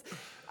 That was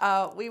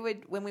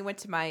when we went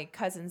to my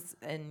cousin's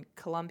in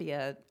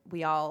Colombia,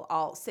 we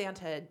all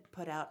Santa had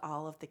put out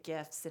all of the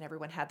gifts, and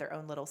everyone had their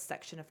own little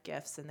section of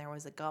gifts, and there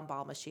was a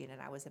gumball machine,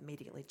 and I was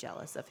immediately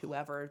jealous of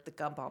whoever the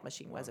gumball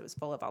machine was. It was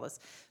full of all this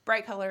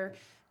bright color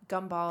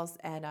gumballs,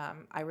 and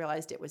I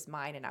realized it was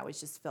mine, and I was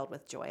just filled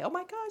with joy. Oh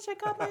my gosh, I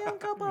got my own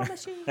gumball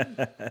machine.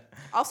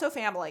 Also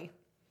family.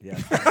 Yeah.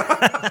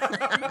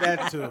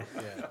 That too.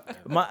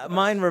 Yeah.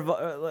 Mine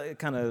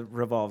kind of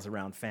revolves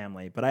around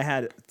family, but I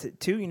had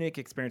two unique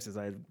experiences.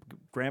 I had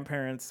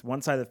grandparents.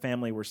 One side of the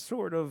family were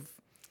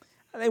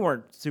they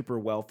weren't super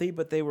wealthy,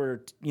 but they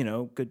were,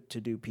 good to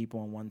do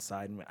people on one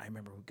side. And I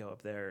remember we'd go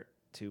up there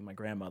to my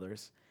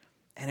grandmother's,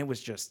 and it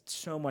was just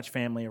so much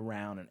family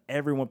around, and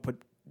everyone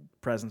put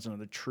presents under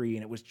the tree,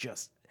 and it was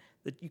just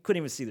you couldn't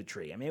even see the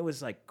tree. I mean, it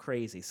was like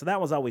crazy. So that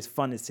was always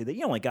fun to see that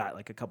you only got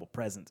like a couple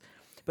presents.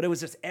 But it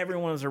was just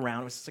everyone was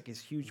around. It was just like this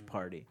huge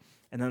party.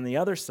 And then the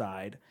other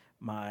side,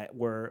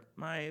 the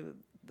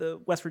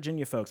West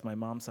Virginia folks, my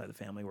mom's side of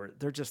the family,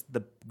 they're just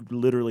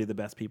literally the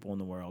best people in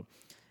the world.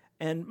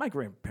 And my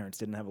grandparents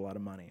didn't have a lot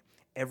of money.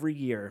 Every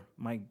year,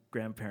 my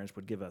grandparents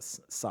would give us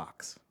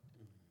socks.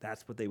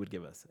 That's what they would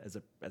give us as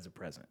a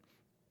present.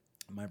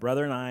 My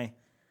brother and I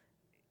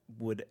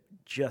would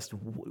just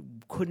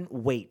couldn't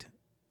wait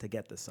to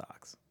get the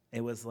socks.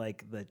 It was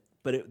like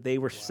they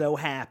were so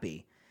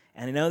happy.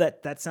 And I know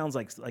that sounds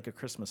like a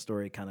Christmas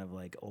story, kind of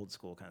like old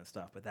school kind of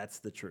stuff, but that's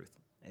the truth.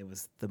 It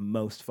was the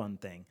most fun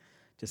thing.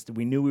 Just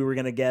we knew we were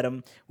going to get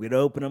them. We'd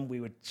open them.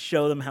 We would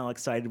show them how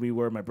excited we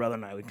were. My brother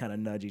and I would kind of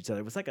nudge each other.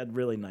 It was like a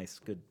really nice,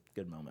 good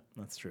moment.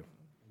 That's true.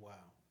 Wow.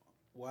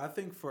 Well, I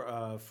think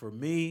for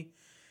me,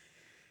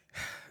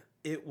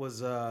 it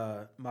was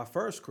my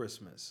first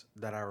Christmas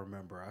that I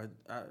remember.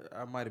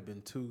 I might have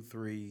been 2,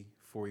 3,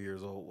 4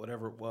 years old,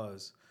 whatever it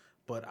was.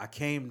 But I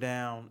came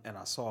down and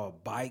I saw a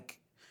bike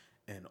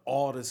and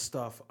all this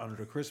stuff under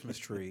the Christmas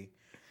tree.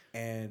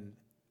 And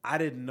I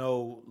didn't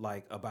know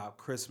like about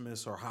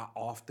Christmas or how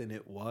often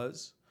it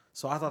was.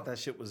 So I thought that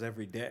shit was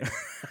every day.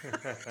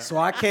 So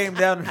I came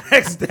down the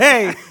next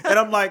day and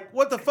I'm like,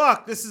 what the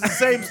fuck? This is the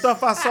same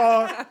stuff I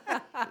saw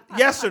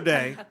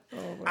yesterday.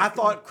 I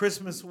thought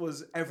Christmas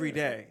was every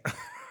day.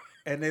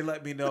 And they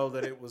let me know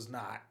that it was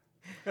not.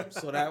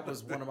 So that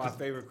was one of my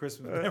favorite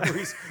Christmas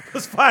memories,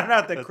 was finding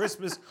out that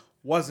Christmas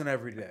wasn't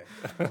every day.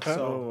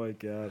 So Oh my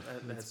God.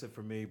 that's it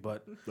for me.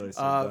 But Nice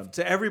and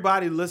to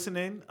everybody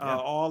listening,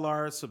 all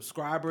our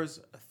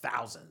subscribers,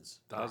 thousands.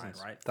 Thousands,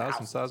 Brian,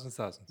 right?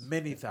 thousands.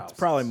 Many thousands.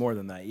 Probably more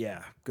than that.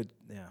 Yeah. Good.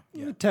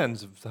 Yeah.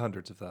 Tens of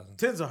hundreds of thousands.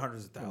 Tens of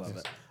hundreds of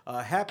thousands.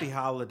 Happy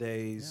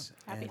holidays.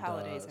 Happy and,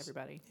 holidays,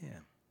 everybody.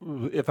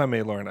 Yeah. If I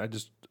may, Lauren, I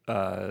just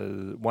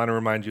want to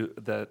remind you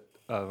that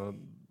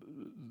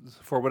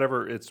for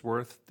whatever it's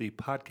worth, the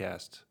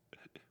podcast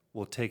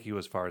will take you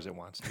as far as it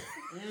wants to.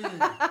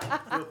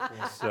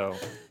 So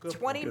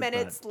 20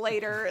 minutes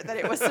later than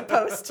it was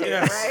supposed to,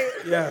 Yes. right?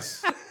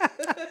 Yes.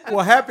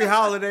 Well, happy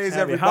holidays,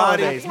 Happy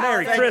everybody. holidays.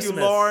 Merry Thank Christmas.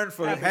 you, Lauren,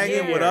 for Happy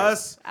hanging New with Year.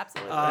 us.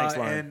 Absolutely. Thanks,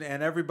 Lauren.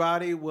 And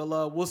everybody,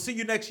 we'll see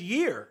you next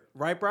year,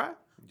 right, Brian?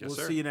 Yes, we'll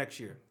sir. see you next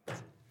year.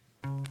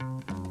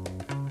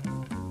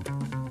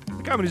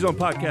 The Comedy Zone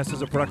podcast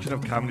is a production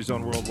of Comedy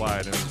Zone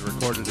Worldwide and is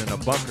recorded in a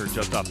bunker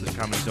just off the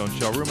Comedy Zone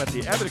showroom at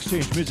the Abbott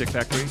Exchange Music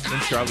Factory in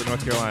Charlotte,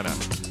 North Carolina.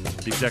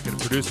 The executive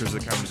producers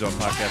of the Comedy Zone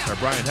podcast are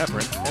Brian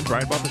Heffron and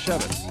Brian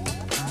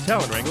Baltashevitz.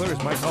 Talent Wrangler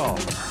is Mike Hall.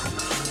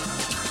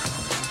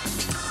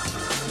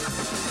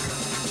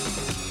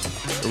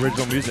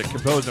 Original music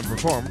composed and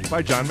performed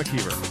by John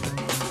McKeever.